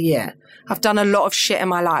Person of the Year. I've done a lot of shit in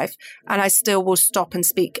my life, and I still will stop and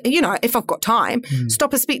speak. If I've got time,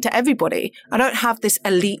 stop and speak to everybody. I don't have this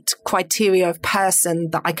elite criteria of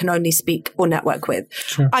person that I can only speak or network with.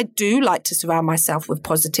 Sure. I do like to surround myself with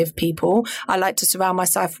positive people. I like to surround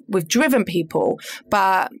myself with driven people,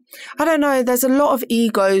 but I don't know. There's a lot of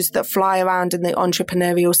egos that fly around in the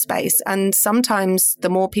entrepreneurial space, and sometimes the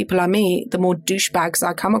more people I meet, the more douchebags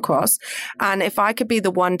I come across. And if I could be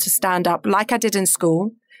the one to stand up like I did in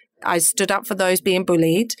school, I stood up for those being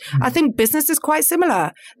bullied. I think business is quite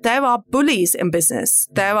similar. There are bullies in business.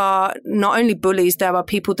 There are not only bullies, there are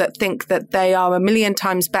people that think that they are a million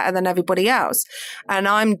times better than everybody else. And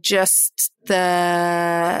I'm just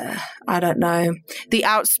the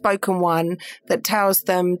outspoken one that tells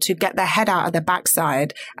them to get their head out of their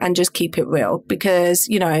backside and just keep it real. Because,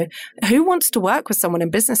 who wants to work with someone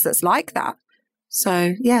in business that's like that?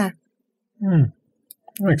 So, yeah. That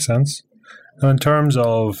makes sense. Now, in terms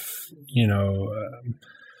of,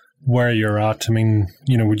 where you're at, I mean,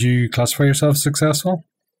 would you classify yourself as successful?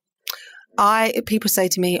 People say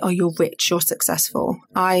to me, oh, you're rich, you're successful.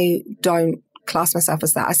 I don't class myself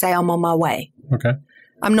as that. I say I'm on my way. Okay.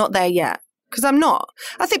 I'm not there yet, because I'm not.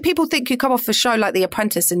 I think people think you come off a show like The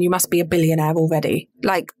Apprentice and you must be a billionaire already.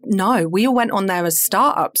 Like, no, we all went on there as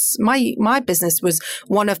startups. My business was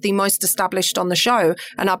one of the most established on the show,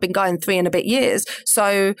 and I've been going 3 and a bit years.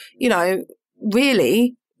 So,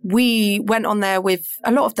 really, we went on there with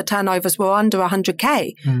a lot of the turnovers were under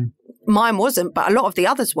 100K. Mine wasn't, but a lot of the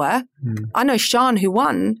others were. I know Sian, who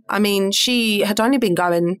won. I mean, she had only been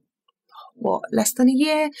going, less than a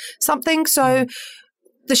year, something. So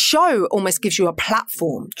the show almost gives you a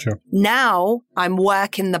platform. Sure. Now I'm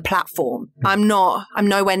working the platform. I'm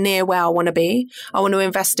nowhere near where I want to be. I want to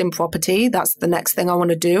invest in property. That's the next thing I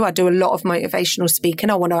want to do. I do a lot of motivational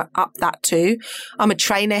speaking. I want to up that too. I'm a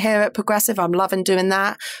trainer here at Progressive. I'm loving doing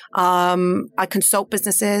that. I consult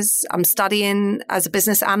businesses. I'm studying as a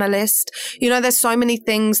business analyst. There's so many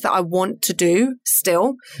things that I want to do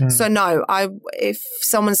still. So no, if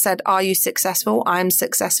someone said, are you successful? I'm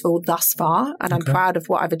successful thus far, and I'm proud of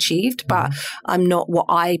what what I've achieved, but I'm not what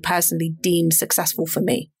I personally deem successful for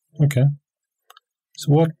me. Okay.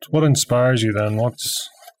 So what inspires you then? What's...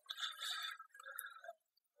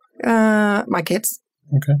 My kids.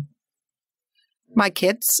 Okay. My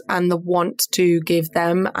kids and the want to give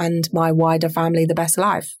them and my wider family the best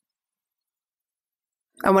life.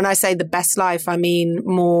 And when I say the best life, I mean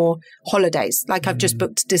more holidays. Like I've just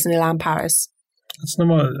booked Disneyland Paris. That's not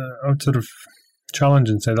what I would sort of challenge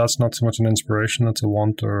and say that's not so much an inspiration, that's a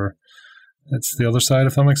want, or it's the other side,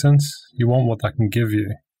 if that makes sense. You want what that can give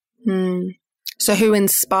you. So who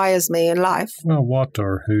inspires me in life? Well, what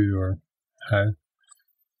or who or how?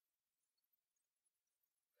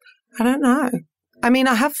 I don't know. I mean,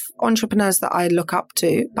 I have entrepreneurs that I look up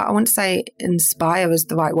to, but I wouldn't say inspire is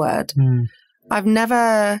the right word. I've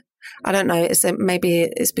never, I don't know, maybe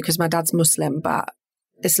it's because my dad's Muslim, but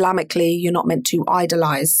Islamically, you're not meant to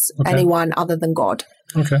idolize anyone other than God.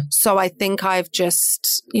 Okay. So I think I've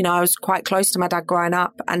just, I was quite close to my dad growing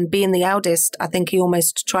up, and being the eldest, I think he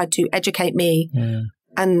almost tried to educate me.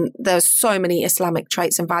 And there's so many Islamic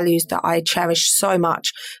traits and values that I cherish so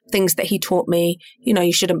much. Things that he taught me,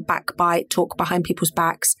 you shouldn't backbite, talk behind people's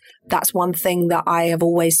backs. That's one thing that I have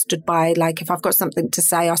always stood by. Like if I've got something to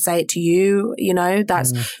say, I'll say it to you,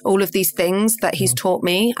 that's all of these things that he's taught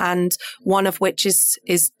me. And one of which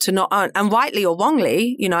is to not, and rightly or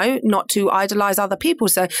wrongly, not to idolize other people.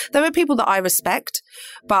 So there are people that I respect,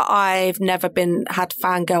 but I've never had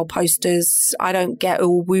fangirl posters. I don't get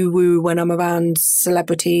all woo woo when I'm around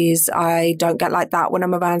celebrities. I don't get like that when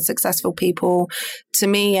I'm around successful people. To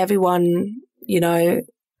me, everyone,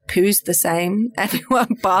 poos the same.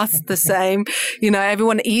 Everyone baths the same.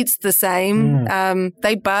 Everyone eats the same.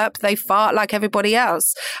 They burp, they fart like everybody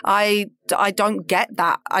else. I don't get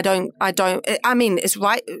that. I mean, it's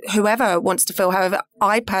right. Whoever wants to feel however,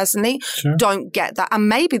 I personally don't get that. And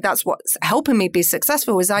maybe that's what's helping me be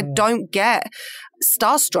successful is I don't get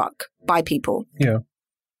starstruck by people. Yeah.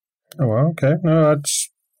 Oh, well, okay. No, that's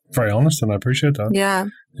very honest and I appreciate that. Yeah.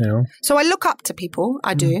 So I look up to people.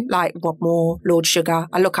 I do, like Rob Moore, Lord Sugar.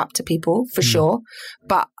 I look up to people for sure,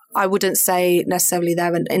 but I wouldn't say necessarily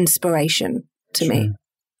they're an inspiration to me.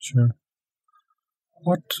 Sure.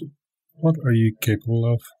 What are you capable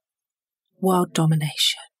of? World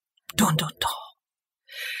domination. Dun, dun, dun.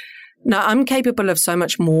 No, I'm capable of so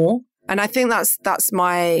much more. And I think that's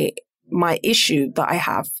my issue that I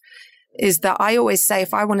have is that I always say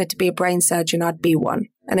if I wanted to be a brain surgeon, I'd be one.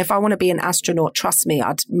 And if I want to be an astronaut, trust me,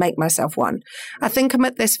 I'd make myself one. I think I'm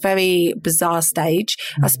at this very bizarre stage.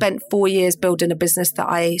 I spent 4 years building a business that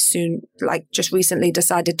I just recently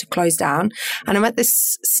decided to close down. And I'm at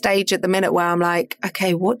this stage at the minute where I'm like,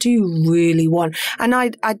 okay, what do you really want? And I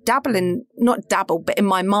dabble in, not dabble, but in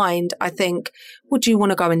my mind, I think, well, do you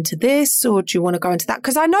want to go into this or do you want to go into that?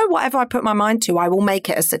 Because I know whatever I put my mind to, I will make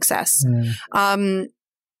it a success.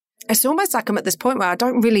 It's almost like I'm at this point where I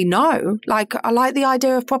don't really know. Like, I like the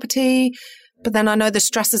idea of property, but then I know the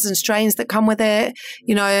stresses and strains that come with it,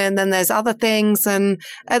 and then there's other things. And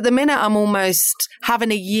at the minute, I'm almost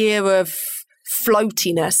having a year of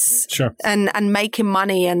floatiness and making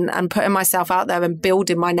money and putting myself out there and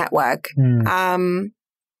building my network. And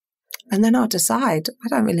then I'll decide. I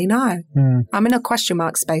don't really know. I'm in a question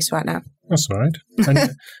mark space right now. That's all right. And I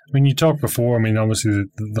mean, you talked before. I mean, obviously,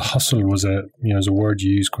 the hustle was a word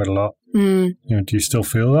you use quite a lot. Do you still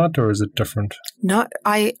feel that, or is it different? No,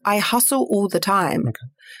 I hustle all the time. Okay.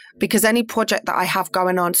 Because any project that I have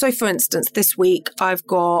going on. So, for instance, this week I've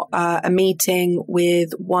got a meeting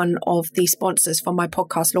with one of the sponsors for my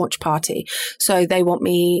podcast launch party. So they want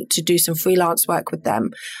me to do some freelance work with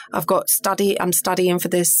them. I'm studying for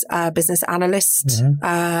this business analyst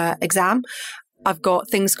exam. I've got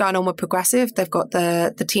things going on with Progressive. They've got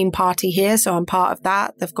the team party here, so I'm part of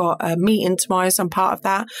that. They've got a meeting tomorrow, so I'm part of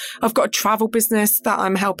that. I've got a travel business that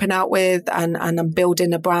I'm helping out with, and I'm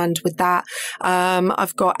building a brand with that.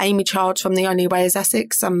 I've got Amy Childs from The Only Way is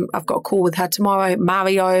Essex. I've got a call with her tomorrow.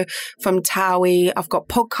 Mario from Towie. I've got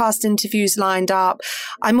podcast interviews lined up.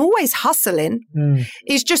 I'm always hustling.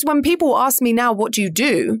 It's just when people ask me now, what do you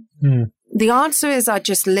do? The answer is I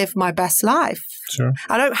just live my best life. Sure.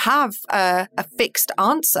 I don't have a fixed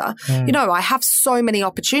answer. I have so many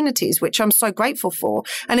opportunities, which I'm so grateful for.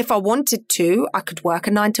 And if I wanted to, I could work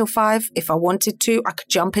a 9 till 5. If I wanted to, I could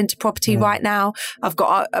jump into property right now. I've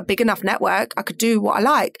got a big enough network. I could do what I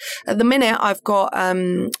like. At the minute, I've got,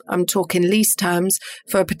 I'm talking lease terms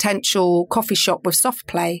for a potential coffee shop with soft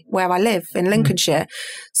play where I live in Lincolnshire.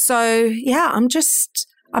 So yeah,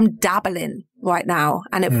 I'm dabbling right now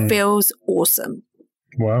and it feels awesome.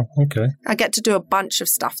 Wow. Okay. I get to do a bunch of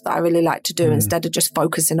stuff that I really like to do instead of just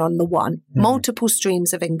focusing on the one. Multiple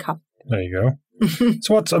streams of income. There you go.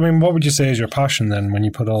 So what would you say is your passion then when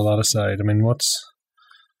you put all that aside? I mean, what's...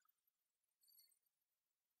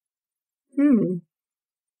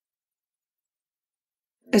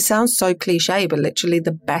 It sounds so cliche, but literally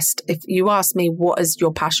the best. If you ask me, what is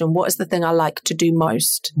your passion? What is the thing I like to do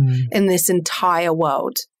most in this entire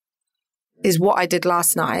world? Is what I did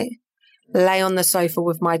last night. Lay on the sofa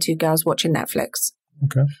with my 2 girls watching Netflix.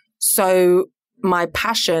 Okay. So my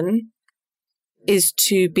passion is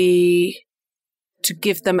to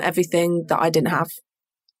give them everything that I didn't have,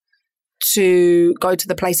 to go to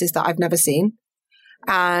the places that I've never seen,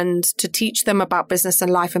 and to teach them about business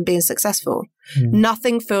and life and being successful.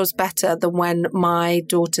 Nothing feels better than when my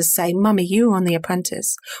daughters say, Mummy, you were on The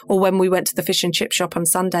Apprentice. Or when we went to the fish and chip shop on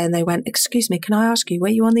Sunday and they went, excuse me, can I ask you, were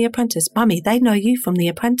you on The Apprentice? Mummy, they know you from The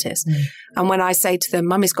Apprentice. And when I say to them,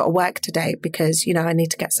 Mummy's got to work today because, I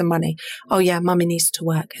need to get some money. Oh yeah, Mummy needs to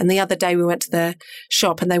work. And the other day we went to the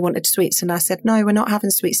shop and they wanted sweets. And I said, no, we're not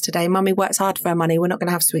having sweets today. Mummy works hard for her money. We're not going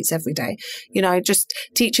to have sweets every day. Just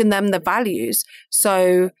teaching them the values.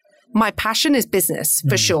 So my passion is business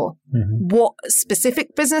for sure. What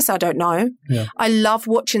specific business? I don't know. Yeah. I love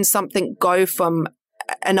watching something go from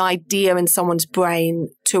an idea in someone's brain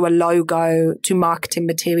to a logo, to marketing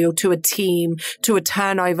material, to a team, to a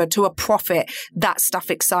turnover, to a profit. That stuff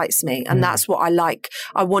excites me. And that's what I like.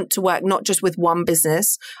 I want to work not just with one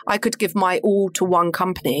business. I could give my all to one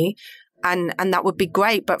company and that would be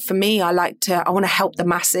great. But for me, I want to help the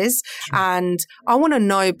masses and I want to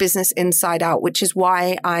know business inside out, which is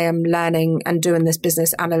why I am learning and doing this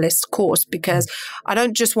business analyst course, because I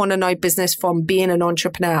don't just want to know business from being an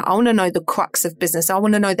entrepreneur. I want to know the crux of business. I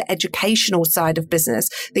want to know the educational side of business,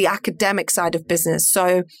 the academic side of business.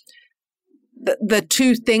 So the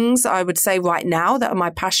 2 things I would say right now that are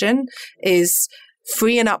my passion is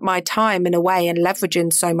freeing up my time in a way and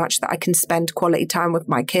leveraging so much that I can spend quality time with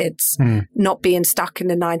my kids, not being stuck in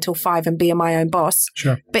the 9 till 5 and being my own boss.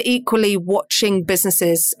 Sure. But equally watching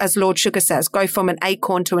businesses, as Lord Sugar says, go from an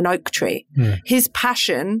acorn to an oak tree. His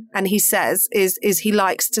passion, and he says, is he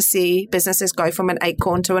likes to see businesses go from an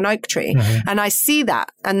acorn to an oak tree. And I see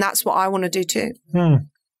that, and that's what I want to do too.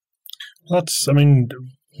 What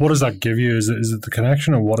does that give you? Is it the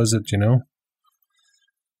connection or what is it,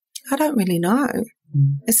 I don't really know.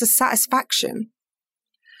 It's a satisfaction.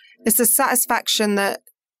 It's a satisfaction that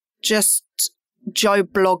just Joe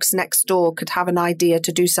Blogs next door could have an idea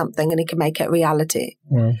to do something and he can make it reality.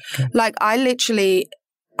 Well, okay. Like I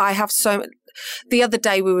have so... The other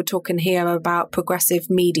day we were talking here about progressive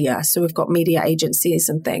media. So we've got media agencies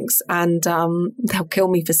and things, and they'll kill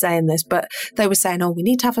me for saying this, but they were saying, we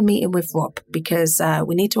need to have a meeting with Rob because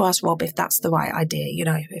we need to ask Rob if that's the right idea,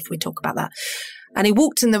 if we talk about that. And he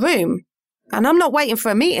walked in the room and I'm not waiting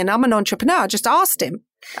for a meeting. I'm an entrepreneur. I just asked him.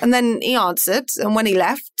 And then he answered. And when he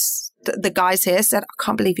left, the guys here said, I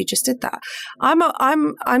can't believe you just did that. I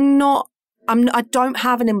don't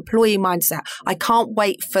have an employee mindset. I can't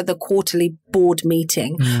wait for the quarterly board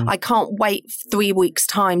meeting. I can't wait 3 weeks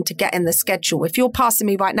time to get in the schedule. If you're passing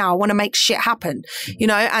me right now, I want to make shit happen,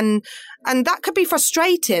 and that could be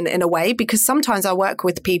frustrating in a way because sometimes I work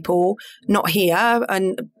with people not here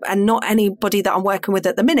and not anybody that I'm working with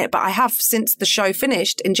at the minute, but I have since the show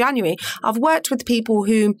finished in January. I've worked with people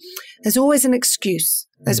who there's always an excuse.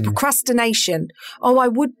 There's procrastination. Oh, I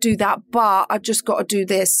would do that, but I've just got to do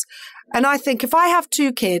this. And I think if I have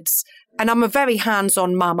 2 kids and I'm a very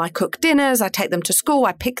hands-on mum, I cook dinners, I take them to school,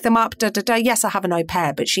 I pick them up, Yes, I have an au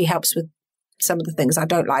pair, but she helps with some of the things I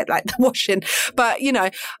don't like the washing. But,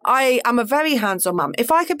 I am a very hands-on mum.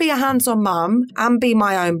 If I could be a hands-on mum and be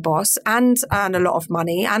my own boss and earn a lot of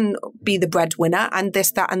money and be the breadwinner and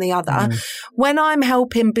this, that, and the other, when I'm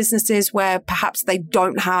helping businesses where perhaps they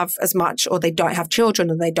don't have as much or they don't have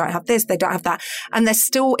children and they don't have this, they don't have that, and there's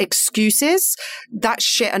still excuses, that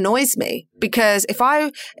shit annoys me. Because if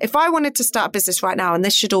I wanted to start a business right now, and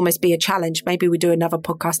this should almost be a challenge, maybe we do another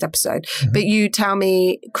podcast episode, but you tell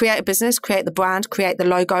me, create a business, create the brand, create the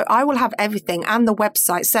logo, I will have everything and the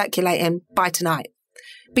website circulating by tonight.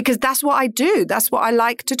 Because that's what I do. That's what I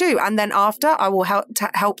like to do. And then after, I will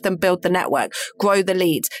help them build the network, grow the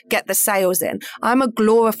leads, get the sales in. I'm a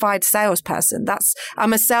glorified salesperson.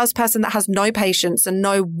 I'm a salesperson that has no patience and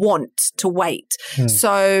no want to wait.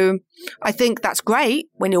 So I think that's great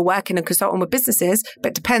when you're working and consulting with businesses, but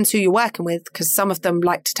it depends who you're working with because some of them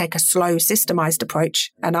like to take a slow, systemized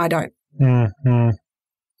approach and I don't.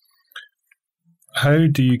 How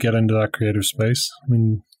do you get into that creative space?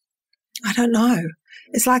 I don't know.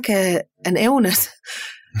 It's like an illness.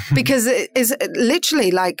 Because it is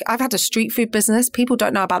literally like, I've had a street food business. People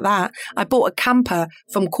don't know about that. I bought a camper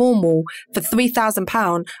from Cornwall for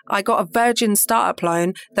 £3,000. I got a Virgin startup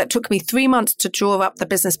loan that took me 3 months to draw up the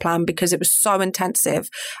business plan because it was so intensive.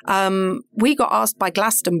 We got asked by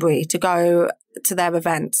Glastonbury to go to their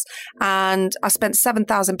events, and I spent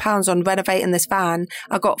 £7,000 on renovating this van.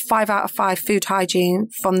 I got 5 out of 5 food hygiene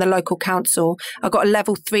from the local council. I got a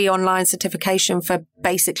level 3 online certification for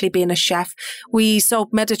basically being a chef. We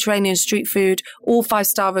sold Mediterranean street food, all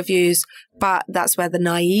 5-star reviews, but that's where the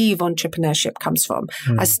naive entrepreneurship comes from.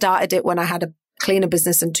 I started it when I had a cleaner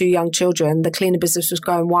business and 2 young children. The cleaner business was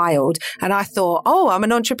going wild. And I thought, oh, I'm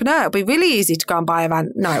an entrepreneur. It'll be really easy to go and buy a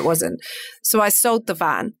van. No, it wasn't. So I sold the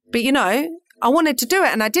van. But, I wanted to do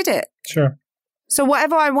it and I did it. Sure. So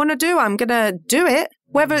whatever I want to do, I'm going to do it,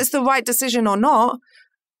 whether it's the right decision or not.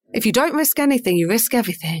 If you don't risk anything, you risk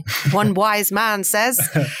everything. One wise man says,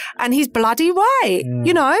 and he's bloody right.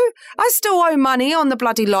 I still owe money on the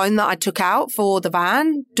bloody loan that I took out for the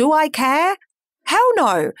van. Do I care? Hell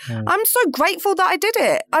no. I'm so grateful that I did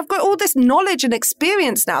it. I've got all this knowledge and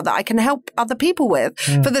experience now that I can help other people with.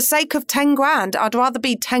 For the sake of 10 grand, I'd rather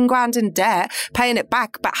be 10 grand in debt, paying it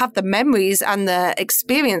back, but have the memories and the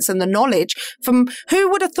experience and the knowledge from who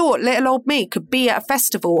would have thought little old me could be at a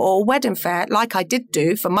festival or a wedding fair, like I did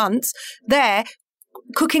do for months, there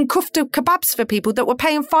cooking kufta kebabs for people that were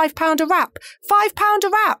paying £5 a wrap. £5 a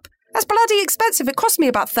wrap. That's bloody expensive. It cost me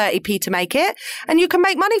about 30p to make it. And you can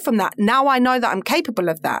make money from that. Now I know that I'm capable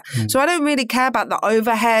of that. So I don't really care about the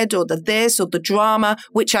overhead or the this or the drama,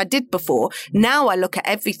 which I did before. Now I look at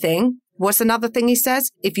everything. What's another thing he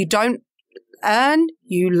says? If you don't earn,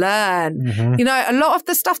 you learn. A lot of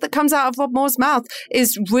the stuff that comes out of Rob Moore's mouth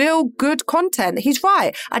is real good content. He's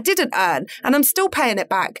right. I didn't earn and I'm still paying it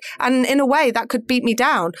back. And in a way that could beat me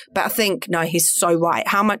down. But I think, no, he's so right.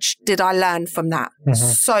 How much did I learn from that?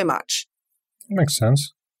 So much. Makes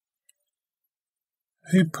sense.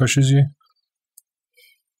 Who pushes you?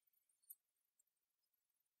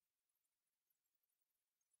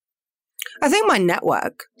 I think my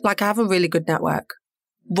network. I have a really good network.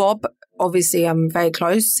 Rob, obviously, I'm very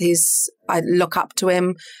close. I look up to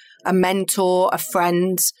him, a mentor, a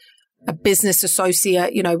friend, a business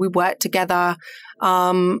associate. We work together.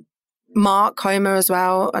 Mark Homer as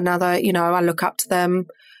well, another, I look up to them.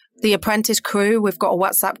 The Apprentice crew, we've got a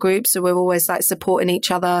WhatsApp group, so we're always supporting each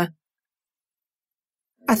other.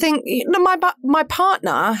 I think my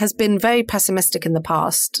partner has been very pessimistic in the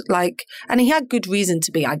past, and he had good reason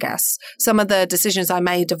to be, I guess. Some of the decisions I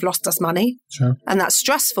made have lost us money. Sure. And that's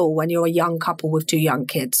stressful when you're a young couple with 2 young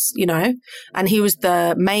kids, and he was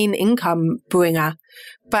the main income bringer.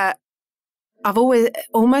 But I've always,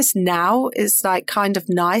 almost now, it's kind of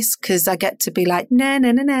nice because I get to be like, nah.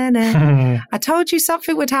 I told you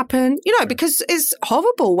something would happen, because it's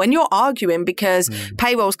horrible when you're arguing because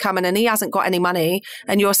payroll's coming and he hasn't got any money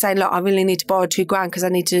and you're saying, look, I really need to borrow 2 grand because I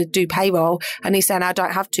need to do payroll. And he's saying, I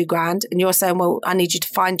don't have 2 grand. And you're saying, well, I need you to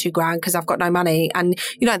find 2 grand because I've got no money. And,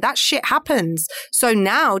 that shit happens. So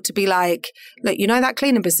now to be like, look, that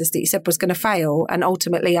cleaning business that you said was going to fail. And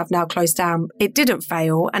ultimately I've now closed down. It didn't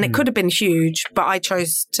fail and it could have been huge. But I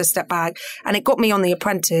chose to step back and it got me on The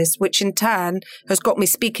Apprentice, which in turn has got me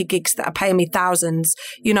speaker gigs that are paying me thousands,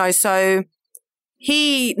 so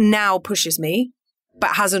he now pushes me,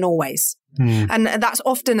 but hasn't always. And that's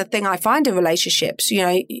often a thing I find in relationships.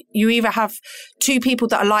 You either have 2 people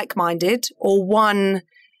that are like-minded or one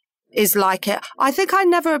is like it. I think I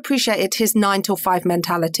never appreciated his 9 till 5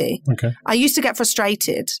 mentality. Okay. I used to get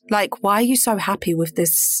frustrated. Why are you so happy with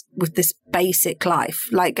this basic life?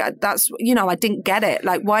 That's, I didn't get it.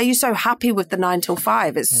 Why are you so happy with the 9 till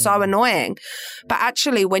 5? It's so annoying. But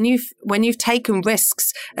actually, when you've taken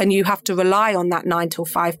risks and you have to rely on that 9 till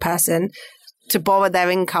 5 person to borrow their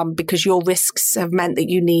income because your risks have meant that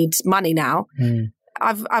you need money now,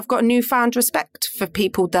 I've got a newfound respect for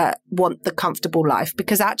people that want the comfortable life,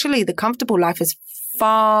 because actually the comfortable life is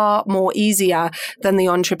far more easier than the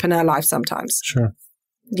entrepreneur life sometimes. Sure.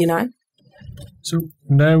 So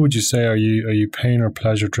now would you say, are you pain or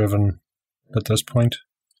pleasure driven at this point?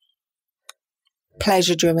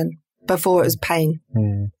 Pleasure driven. Before it was pain.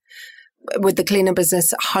 With the cleaner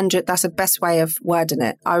business, 100, that's the best way of wording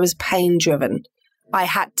it. I was pain driven. I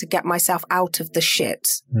had to get myself out of the shit.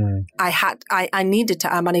 I needed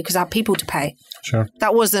to earn money because I had people to pay. Sure.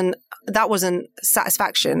 That wasn't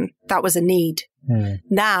satisfaction. That was a need.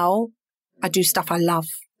 Now I do stuff I love.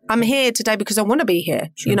 I'm here today because I want to be here.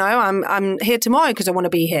 Sure. You know, I'm here tomorrow because I want to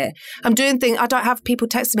be here. I'm doing things. I don't have people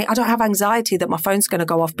texting me. I don't have anxiety that my phone's going to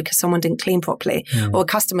go off because someone didn't clean properly or a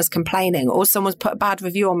customer's complaining or someone's put a bad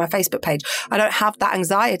review on my Facebook page. I don't have that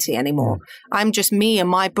anxiety anymore. I'm just me, and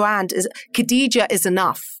my brand is Khadija is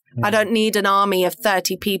enough. I don't need an army of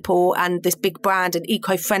 30 people and this big brand and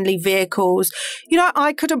eco-friendly vehicles. You know,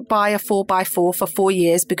 I couldn't buy a 4x4 for 4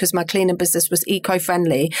 years because my cleaning business was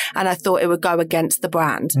eco-friendly and I thought it would go against the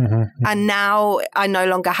brand. And now I no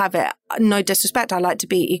longer have it. No disrespect, I like to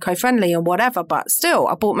be eco-friendly and whatever, but still,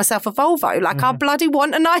 I bought myself a Volvo. Like, I bloody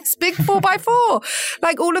want a nice big 4x4.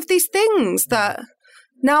 Like, all of these things that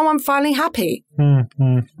now I'm finally happy.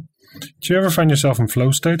 Do you ever find yourself in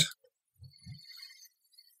flow state?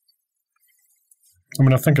 I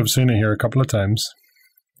mean, I think I've seen it here a couple of times.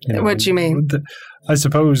 You know, what do you mean? I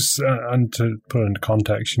suppose, and to put it into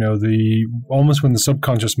context, you know, almost when the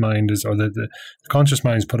subconscious mind is, or the conscious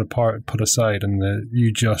mind is put aside, and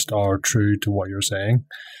you just are true to what you're saying.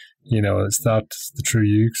 You know, it's that the true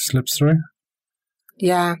you slips through.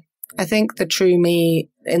 Yeah, I think the true me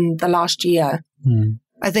in the last year.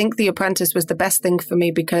 I think The Apprentice was the best thing for me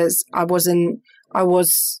because I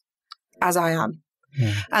was as I am.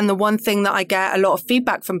 And the one thing that I get a lot of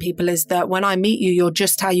feedback from people is that when I meet you, you're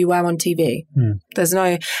just how you were on TV. There's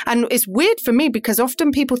no, and it's weird for me because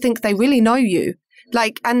often people think they really know you.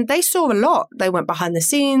 Like, and they saw a lot. They went behind the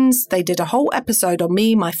scenes. They did a whole episode on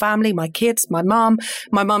me, my family, my kids, my mum.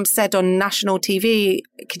 My mum said on national TV,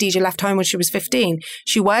 Khadija left home when she was 15.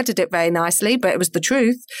 She worded it very nicely, but it was the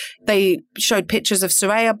truth. They showed pictures of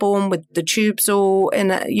Soraya born with the tubes all in,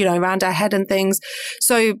 around her head and things.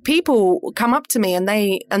 So people come up to me and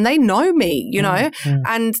they know me, you know,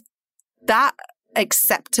 and that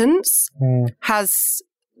acceptance has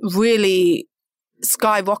really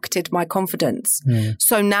skyrocketed my confidence.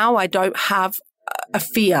 So now I don't have a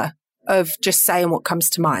fear of just saying what comes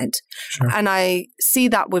to mind. And I see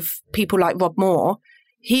that with people like Rob Moore.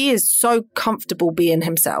 He is so comfortable being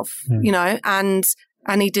himself, you know, and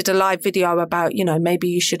he did a live video about, you know, maybe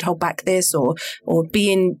you should hold back this or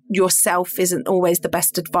being yourself isn't always the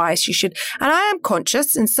best advice. You should, and I am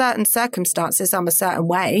conscious in certain circumstances, I'm a certain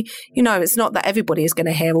way. You know, it's not that everybody is going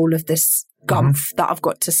to hear all of this gumph that I've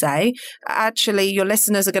got to say. Actually, your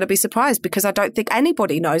listeners are going to be surprised because I don't think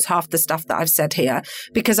anybody knows half the stuff that I've said here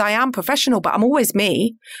because I am professional, but I'm always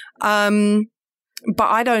me. But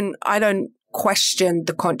I don't question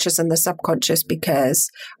the conscious and the subconscious because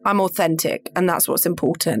I'm authentic and that's what's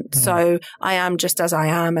important. So I am just as I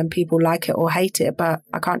am and people like it or hate it, but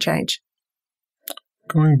I can't change.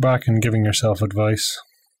 Going back and giving yourself advice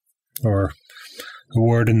or a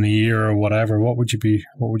word in the ear or whatever, what would you be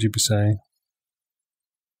saying?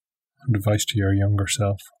 Advice to your younger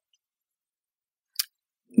self.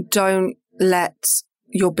 Don't let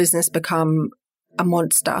your business become a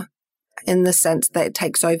monster in the sense that it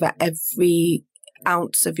takes over every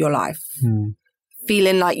ounce of your life.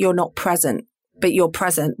 Feeling like you're not present, but you're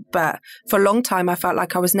present. But for a long time, I felt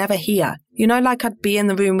like I was never here. You know, like I'd be in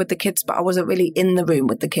the room with the kids, but I wasn't really in the room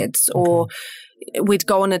with the kids. Or we'd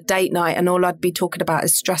go on a date night and all I'd be talking about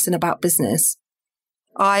is stressing about business.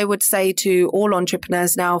 I would say to all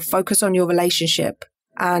entrepreneurs now, focus on your relationship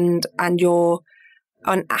and your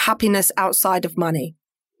happiness outside of money,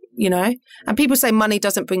 you know? And people say money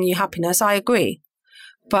doesn't bring you happiness. I agree.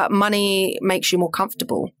 But money makes you more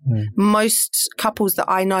comfortable. Most couples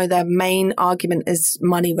that I know, their main argument is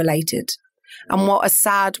money related. And what a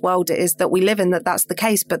sad world it is that we live in that that's the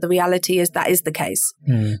case. But the reality is that is the case.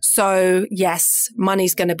 So yes,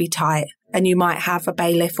 money's going to be tight and you might have a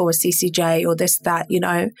bailiff or a CCJ or this, that, you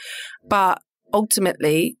know, but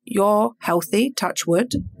ultimately you're healthy, touch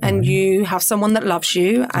wood, and you have someone that loves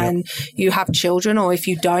you and you have children, or if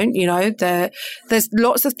you don't, you know, there's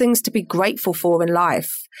lots of things to be grateful for in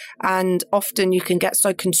life. And often you can get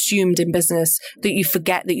so consumed in business that you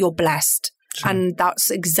forget that you're blessed. And that's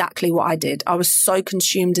exactly what I did. I was so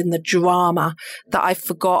consumed in the drama that I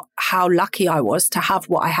forgot how lucky I was to have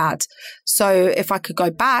what I had. So if I could go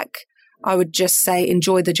back, I would just say,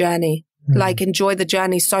 enjoy the journey. Like, enjoy the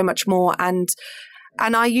journey so much more. And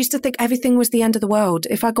I used to think everything was the end of the world.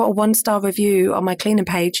 If I got a 1-star review on my cleaning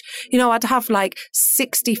page, you know, I'd have like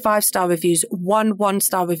 65-star reviews,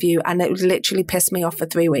 1-star review, and it would literally piss me off for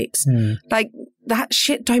 3 weeks. Like, that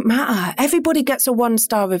shit don't matter. Everybody gets a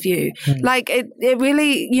 1-star review. Like, it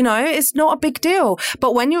really, you know, it's not a big deal.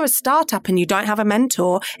 But when you're a startup and you don't have a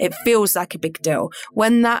mentor, it feels like a big deal.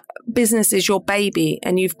 When that business is your baby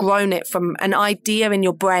and you've grown it from an idea in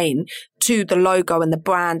your brain to the logo and the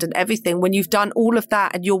brand and everything. When you've done all of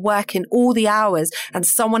that and you're working all the hours and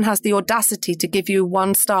someone has the audacity to give you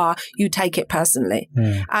 1 star, you take it personally.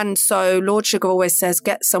 And so Lord Sugar always says,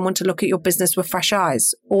 get someone to look at your business with fresh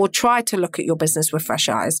eyes, or try to look at your business with fresh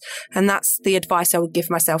eyes. And that's the advice I would give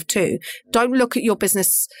myself too. Don't look at your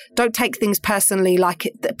business. Don't take things personally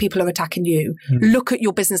like that people are attacking you. Look at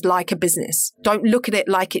your business like a business. Don't look at it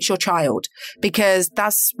like it's your child, because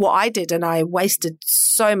that's what I did. And I wasted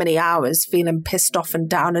so many hours feeling pissed off and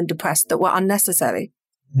down and depressed that were unnecessary.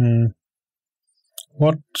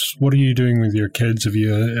 What are you doing with your kids? Have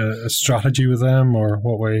you a strategy with them, or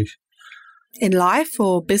what way? In life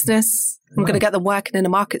or business? I'm going to get them working in a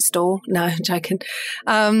market stall. No, I'm joking.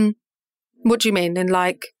 What do you mean in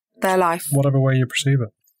like their life? Whatever way you perceive it.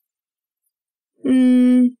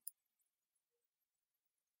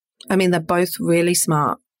 I mean, they're both really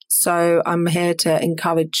smart. So I'm here to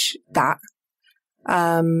encourage that.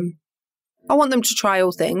 I want them to try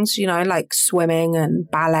all things, like swimming and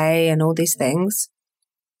ballet and all these things.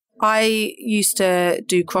 I used to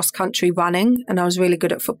do cross-country running, and I was really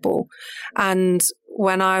good at football. And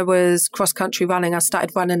when I was cross-country running, I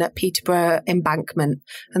started running at Peterborough Embankment,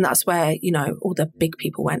 and that's where, all the big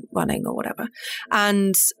people went running or whatever.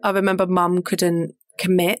 And I remember Mum couldn't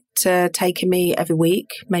commit to taking me every week.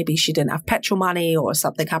 Maybe she didn't have petrol money or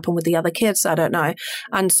something happened with the other kids. I don't know.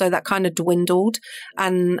 And so that kind of dwindled.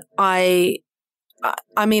 And I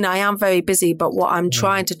mean, I am very busy, but what I'm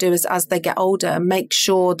trying to do is, as they get older, make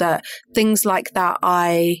sure that things like that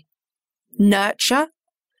I nurture,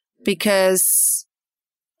 because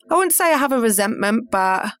I wouldn't say I have a resentment,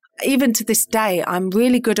 but even to this day, I'm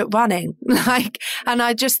really good at running. And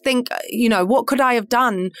I just think, what could I have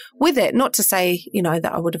done with it? Not to say,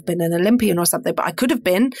 that I would have been an Olympian or something, but I could have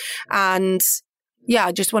been. And yeah,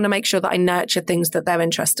 I just want to make sure that I nurture things that they're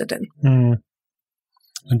interested in.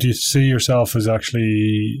 And do you see yourself as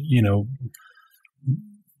actually,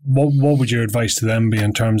 what would your advice to them be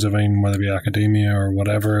in terms of, whether it be academia or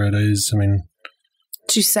whatever it is?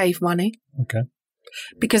 To save money. Okay.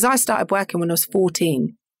 Because I started working when I was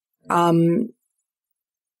 14.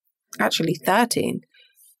 Actually 13.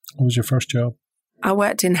 What was your first job? I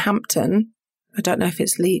worked in Hampton. I don't know if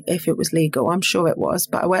it was legal. I'm sure it was,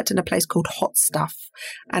 but I worked in a place called Hot Stuff,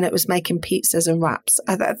 and it was making pizzas and wraps.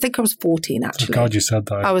 I think I was 14 actually. Oh God, you said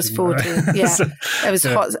that. I was 14. Yeah, it was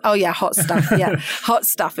hot. Oh yeah, Hot Stuff. Yeah, Hot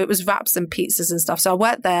Stuff. It was wraps and pizzas and stuff. So I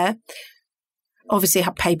worked there. Obviously,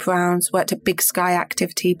 had paper rounds. Worked at Big Sky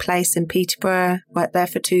Activity Place in Peterborough. Worked there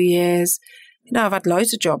for 2 years. I've had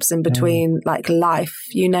loads of jobs in between, like life,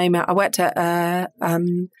 you name it. I worked at a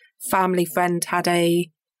family friend had a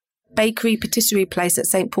bakery patisserie place at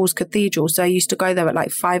St. Paul's Cathedral. So I used to go there at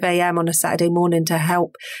like 5 a.m. on a Saturday morning to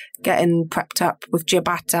help getting prepped up with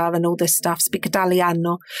ciabatta and all this stuff, speak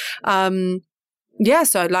Italiano. So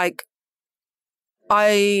like,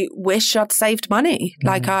 I wish I'd saved money.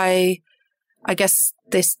 Like I guess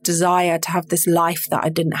this desire to have this life that I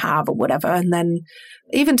didn't have or whatever. And then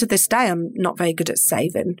even to this day, I'm not very good at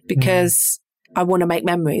saving because I want to make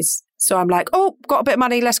memories. So I'm like, oh, got a bit of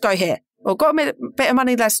money, let's go here. Or got a bit of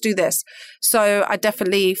money, let's do this. So I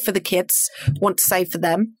definitely, for the kids, want to save for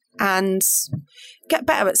them and get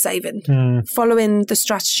better at saving, following the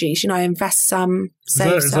strategies, invest some,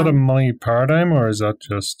 save Is that a money paradigm, or is that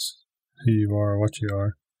just who you are or what you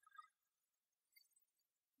are?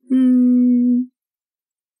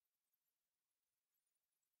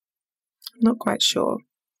 Not quite sure.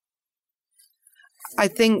 I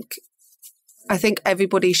think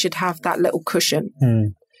everybody should have that little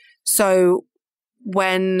cushion. So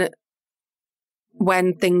when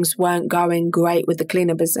things weren't going great with the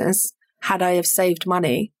cleaner business, had I have saved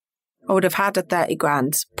money, I would have had a 30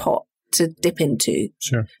 grand pot to dip into.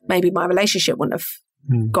 Sure. Maybe my relationship wouldn't have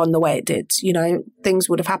gone the way it did. Things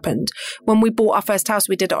would have happened. When we bought our first house,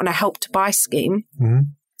 we did it on a Help to Buy scheme.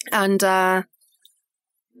 And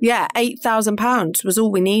 £8,000 was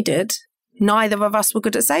all we needed. Neither of us were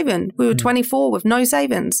good at saving. We were 24 with no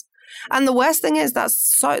savings. And the worst thing is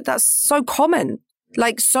that's so common.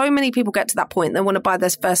 Like, so many people get to that point, they want to buy their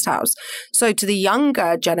first house. So to the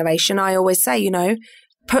younger generation, I always say,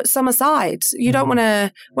 put some aside. You don't want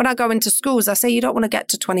to, when I go into schools, I say you don't want to get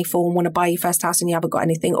to 24 and want to buy your first house and you haven't got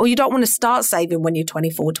anything. Or you don't want to start saving when you're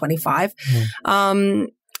 24, 25.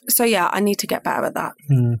 So yeah, I need to get better at that.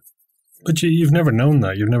 But you've never known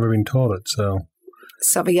that. You've never been taught it. So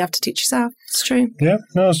something you have to teach yourself. It's true. Yeah,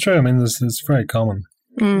 no, it's true. It's very common.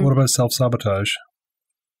 What about self-sabotage?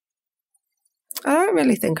 I don't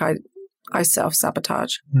really think I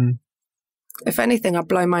self-sabotage. If anything, I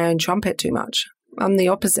blow my own trumpet too much. I'm the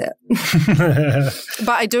opposite. But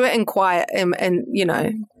I do it in quiet and, you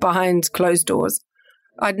know, behind closed doors.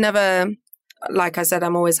 I'd never, like I said,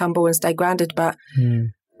 I'm always humble and stay grounded, but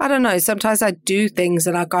I don't know. Sometimes I do things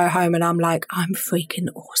and I go home and I'm like, I'm freaking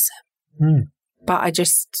awesome. But I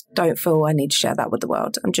just don't feel I need to share that with the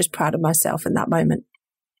world. I'm just proud of myself in that moment.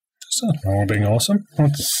 There's nothing wrong with being awesome.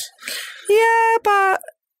 Yeah, but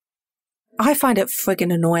I find it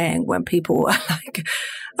friggin' annoying when people are like,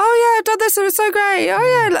 oh yeah, I've done this, it was so great.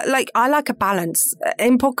 Oh yeah, like I like a balance.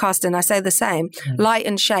 In podcasting, I say the same, light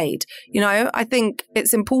and shade. You know, I think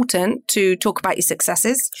it's important to talk about your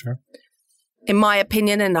successes. Sure. In my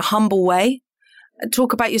opinion, in a humble way.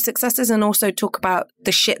 Talk about your successes and also talk about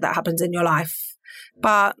the shit that happens in your life.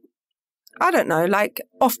 But I don't know, like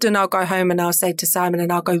often I'll go home and I'll say to Simon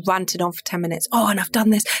and I'll go ranting on for 10 minutes. Oh, and I've done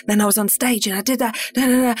this. Then I was on stage and I did that.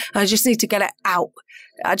 I just need to get it out.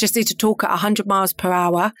 I just need to talk at 100 miles per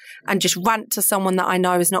hour and just rant to someone that I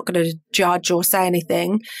know is not going to judge or say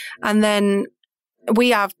anything. And then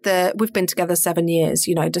we've been together 7 years,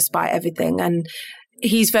 you know, despite everything. And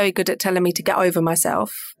he's very good at telling me to get over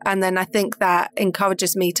myself. And then I think that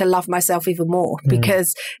encourages me to love myself even more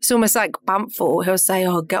because it's almost like Bamful. He'll say,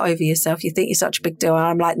 oh, get over yourself. You think you're such a big deal. And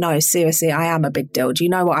I'm like, no, seriously, I am a big deal. Do you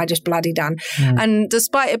know what I just bloody done? And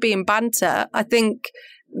despite it being banter, I think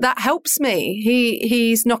that helps me.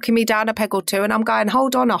 He's knocking me down a peg or two and I'm going,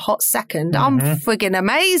 hold on a hot second. I'm friggin'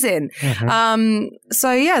 amazing.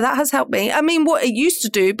 So yeah, that has helped me. I mean, what it used to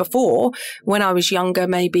do before when I was younger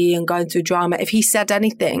maybe and going through drama, if he said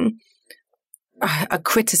anything, a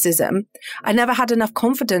criticism, I never had enough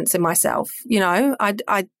confidence in myself. You know,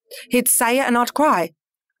 he'd say it and I'd cry.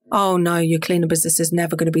 Oh no, your cleaner business is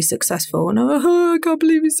never going to be successful. And I can't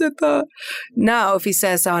believe he said that. Now, if he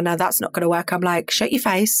says, oh no, that's not going to work, I'm like, shut your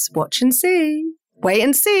face, watch and see, wait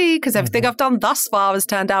and see, because everything I've done thus far has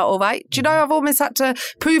turned out all right. Do you know, I've almost had to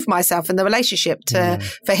prove myself in the relationship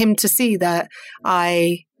for him to see that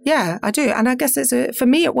I do. And I guess for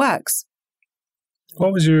me, it works.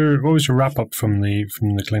 What was your wrap up from the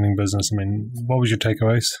cleaning business? I mean, what was your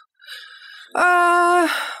takeaways?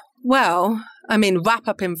 Well, I mean, wrap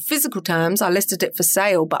up in physical terms, I listed it for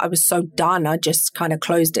sale, but I was so done, I just kind of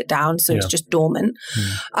closed it down. So it's just dormant.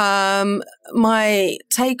 My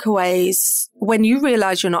takeaways, when you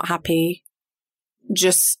realize you're not happy,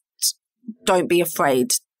 just don't be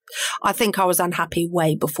afraid. I think I was unhappy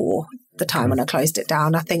way before the time when I closed it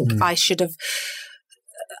down. I think I should have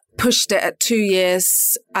pushed it at 2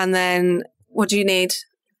 years. And then, what do you need?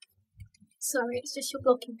 Sorry, it's just you're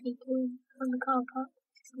blocking people from the car park.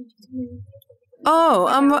 Oh,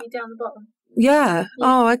 down the bottom. Yeah.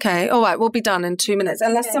 Oh, okay. All right. We'll be done in 2 minutes.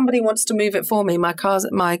 Unless somebody wants to move it for me. My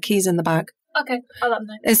key's in the bag. Okay. I'll let them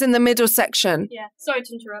know. It's in the middle section. Yeah. Sorry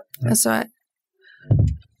to interrupt. That's all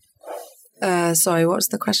right. Sorry, what's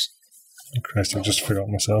the question? Christ, I just forgot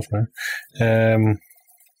myself now. What are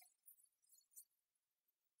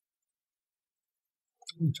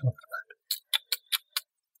you talking about?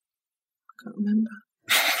 Can't remember.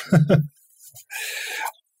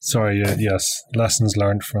 Sorry, yes. Lessons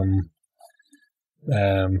learned from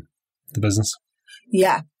the business.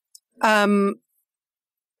 Yeah.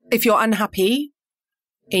 If you're unhappy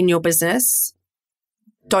in your business,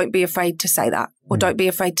 don't be afraid to say that or don't be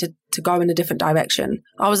afraid to go in a different direction.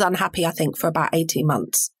 I was unhappy, I think, for about 18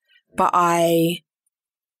 months, but I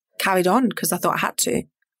carried on because I thought I had to.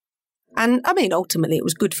 And I mean, ultimately, it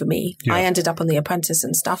was good for me. Yeah. I ended up on The Apprentice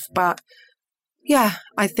and stuff, but yeah,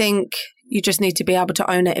 I think you just need to be able to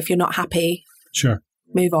own it. If you're not happy, sure,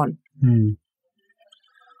 move on. In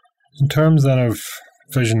terms then of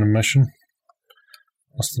vision and mission,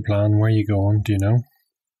 what's the plan? Where are you going? Do you know?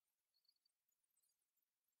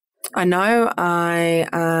 I know I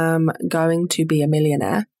am going to be a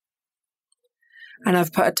millionaire. And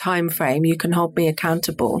I've put a time frame. You can hold me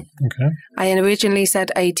accountable. Okay. I originally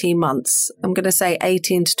said 18 months. I'm going to say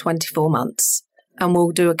 18 to 24 months. And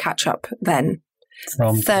we'll do a catch-up then.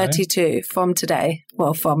 From 32 today? From today.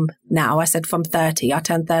 Well, from now. I said from 30. I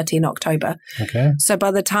turned 30 in October. Okay. So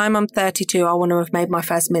by the time I'm 32, I want to have made my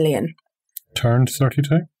first million. Turned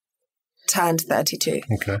 32? Turned 32.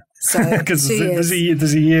 Okay. So because there's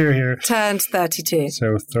a year here. Turned 32.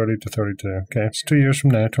 So 30 to 32. Okay. It's 2 years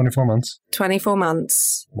from now, 24 months. 24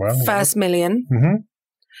 months. Wow. First million.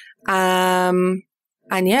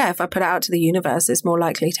 And yeah, if I put it out to the universe, it's more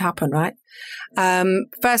likely to happen, right?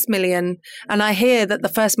 First million. And I hear that the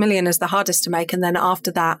first million is the hardest to make. And then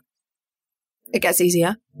after that, it gets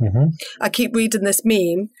easier. I keep reading this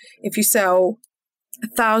meme. If you sell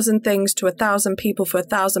 1,000 things to 1,000 people for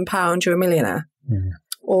 £1,000, you're a millionaire.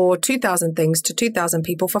 Or 2,000 things to 2,000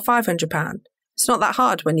 people for £500. It's not that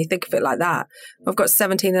hard when you think of it like that. I've got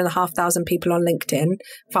 17,500 people on LinkedIn,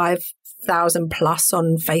 5,000 plus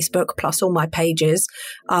on Facebook, plus all my pages,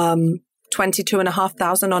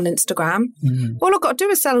 22,500 on Instagram. All I've got to do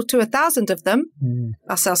is sell to 1,000 of them.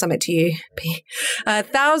 I'll sell something to you, P.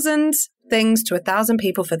 1,000 things to 1,000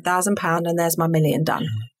 people for £1,000, and there's my million done.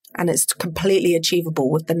 And it's completely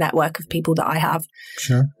achievable with the network of people that I have.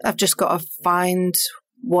 Sure. I've just got to find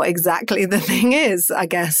what exactly the thing is, I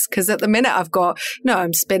guess. Because at the minute I've got,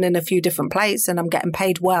 I'm spinning a few different plates and I'm getting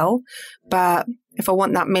paid well. But if I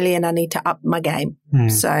want that million, I need to up my game.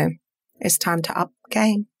 So it's time to up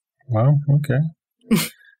game. Wow. Okay.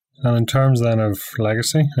 And in terms then of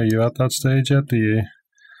legacy, are you at that stage yet?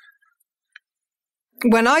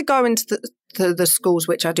 When I go into the schools,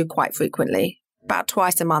 which I do quite frequently, about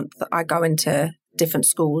twice a month, I go into different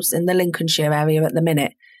schools in the Lincolnshire area at the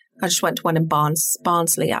minute. I just went to one in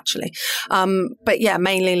Barnsley, actually. But yeah,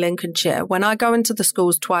 mainly Lincolnshire. When I go into the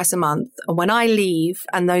schools twice a month, and when I leave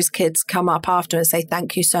and those kids come up after and say,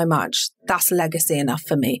 thank you so much, that's legacy enough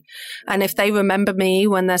for me. And if they remember me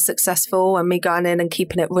when they're successful and me going in and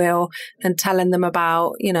keeping it real and telling them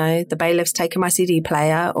about, the bailiffs taking my CD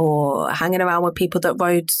player or hanging around with people that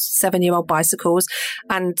rode 7-year-old bicycles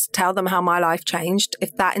and tell them how my life changed,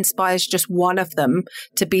 if that inspires just one of them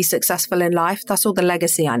to be successful in life, that's all the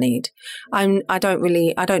legacy I need. I don't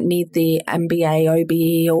need the MBA,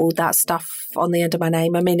 OBE, all that stuff on the end of my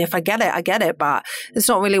name. I mean, if I get it, but it's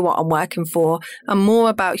not really what I'm working for. I'm more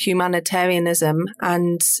about humanitarianism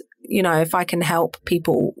and, if I can help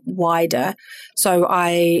people wider. So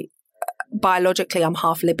biologically, I'm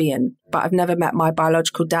half Libyan, but I've never met my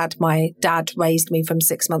biological dad. My dad raised me from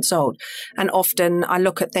 6 months old. And often I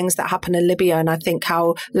look at things that happen in Libya and I think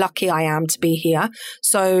how lucky I am to be here.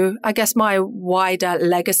 So I guess my wider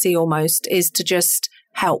legacy almost is to just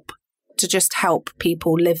help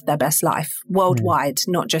people live their best life worldwide,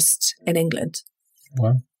 not just in England.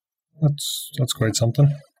 Well, that's quite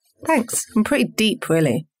something. Thanks. I'm pretty deep,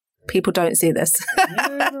 really. People don't see this.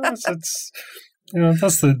 It's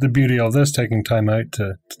that's the beauty of this, taking time out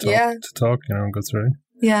to talk, and go through.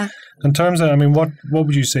 Yeah. In terms of, what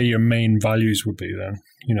would you say your main values would be then?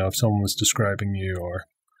 If someone was describing you, or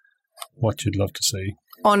what you'd love to see.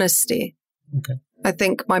 Honesty. Okay. I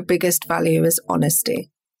think my biggest value is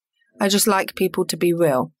honesty. I just like people to be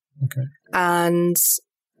real. Okay. And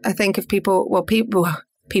I think if people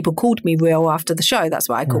called me real after the show. That's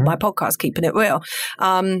why I called my podcast Keeping It Real.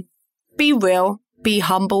 Be real, be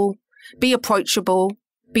humble, be approachable,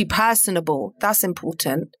 be personable. That's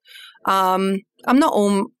important. I'm not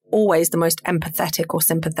always the most empathetic or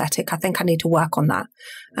sympathetic. I think I need to work on that.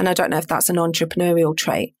 And I don't know if that's an entrepreneurial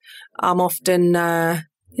trait. I'm often,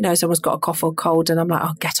 someone's got a cough or cold and I'm like,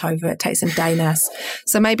 oh, get over it. Take some Dayness.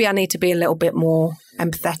 So maybe I need to be a little bit more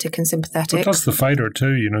empathetic and sympathetic. But that's the fighter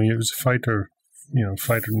too. You was a fighter,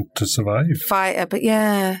 fighting to survive. Fighter, but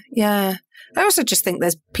yeah. I also just think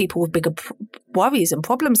there's people with bigger worries and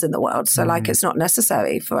problems in the world. So it's not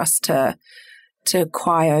necessary for us to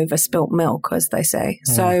cry over spilt milk, as they say.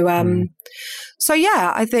 So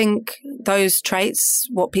yeah, I think those traits,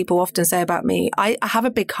 what people often say about me, I have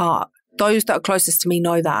a big heart. Those that are closest to me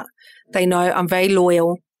know that. They know I'm very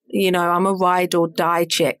loyal. I'm a ride or die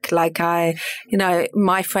chick. My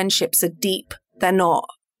friendships are deep. They're not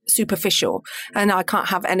superficial. And I can't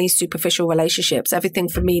have any superficial relationships. Everything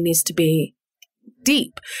for me needs to be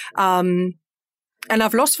deep. And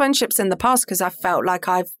I've lost friendships in the past because I felt like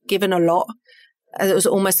I've given a lot. It was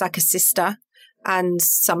almost like a sister. And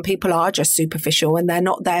some people are just superficial and they're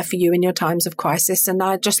not there for you in your times of crisis. And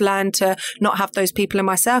I just learned to not have those people in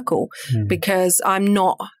my circle because I'm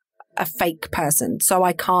not a fake person. So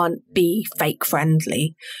I can't be fake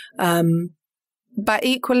friendly. But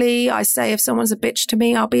equally, I say if someone's a bitch to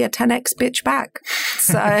me, I'll be a 10x bitch back.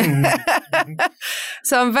 So,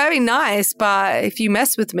 so I'm very nice, but if you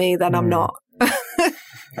mess with me, then I'm not.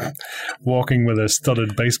 Walking with a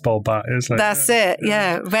studded baseball bat is like... That's it,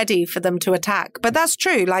 yeah. Ready for them to attack. But that's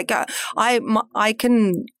true. I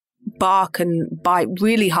can bark and bite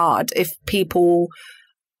really hard if people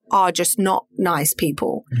are just not nice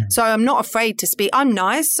people. So I'm not afraid to speak. I'm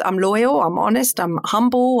nice, I'm loyal, I'm honest, I'm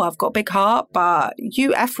humble, I've got a big heart, but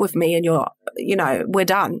you F with me and we're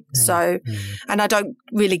done. So, and I don't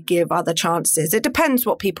really give other chances. It depends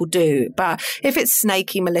what people do, but if it's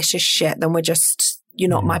snaky, malicious shit, then you're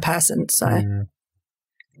not my person. So,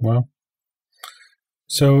 well,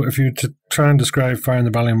 so if you were to try and describe Fire in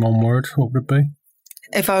the Belly in one word, what would it be?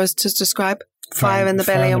 If I was to describe Fire in the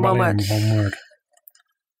Belly in one word.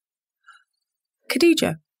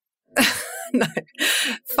 Khadija. No.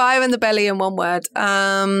 Fire in the belly in one word.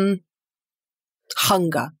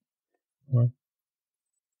 Hunger. Well,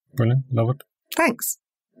 Brilliant. Love it. Thanks.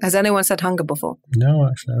 Has anyone said hunger before? No,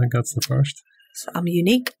 actually, I think that's the first. So I'm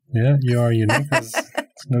unique. Yeah, you are unique. There's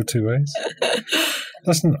no two ways.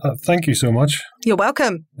 Listen, thank you so much. You're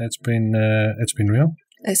welcome. It's been real.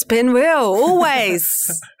 It's been real,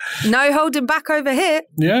 always. No holding back over here.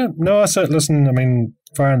 Yeah, no, I said, listen, I mean,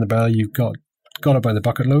 firing the bell, you've got it by the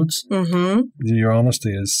bucket loads. Mm-hmm. Your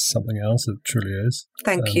honesty is something else. It truly is.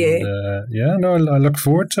 Thank you. Yeah, no, I look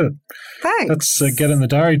forward to it. Thanks. Let's get in the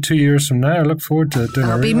diary 2 years from now. I look forward to doing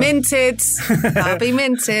it. I'll be minted. I'll be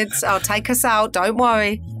minted. I'll take us out. Don't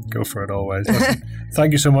worry. Go for it always. Listen,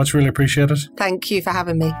 thank you so much. Really appreciate it. Thank you for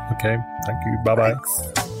having me. Okay. Thank you. Bye-bye.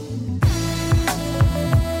 Thanks.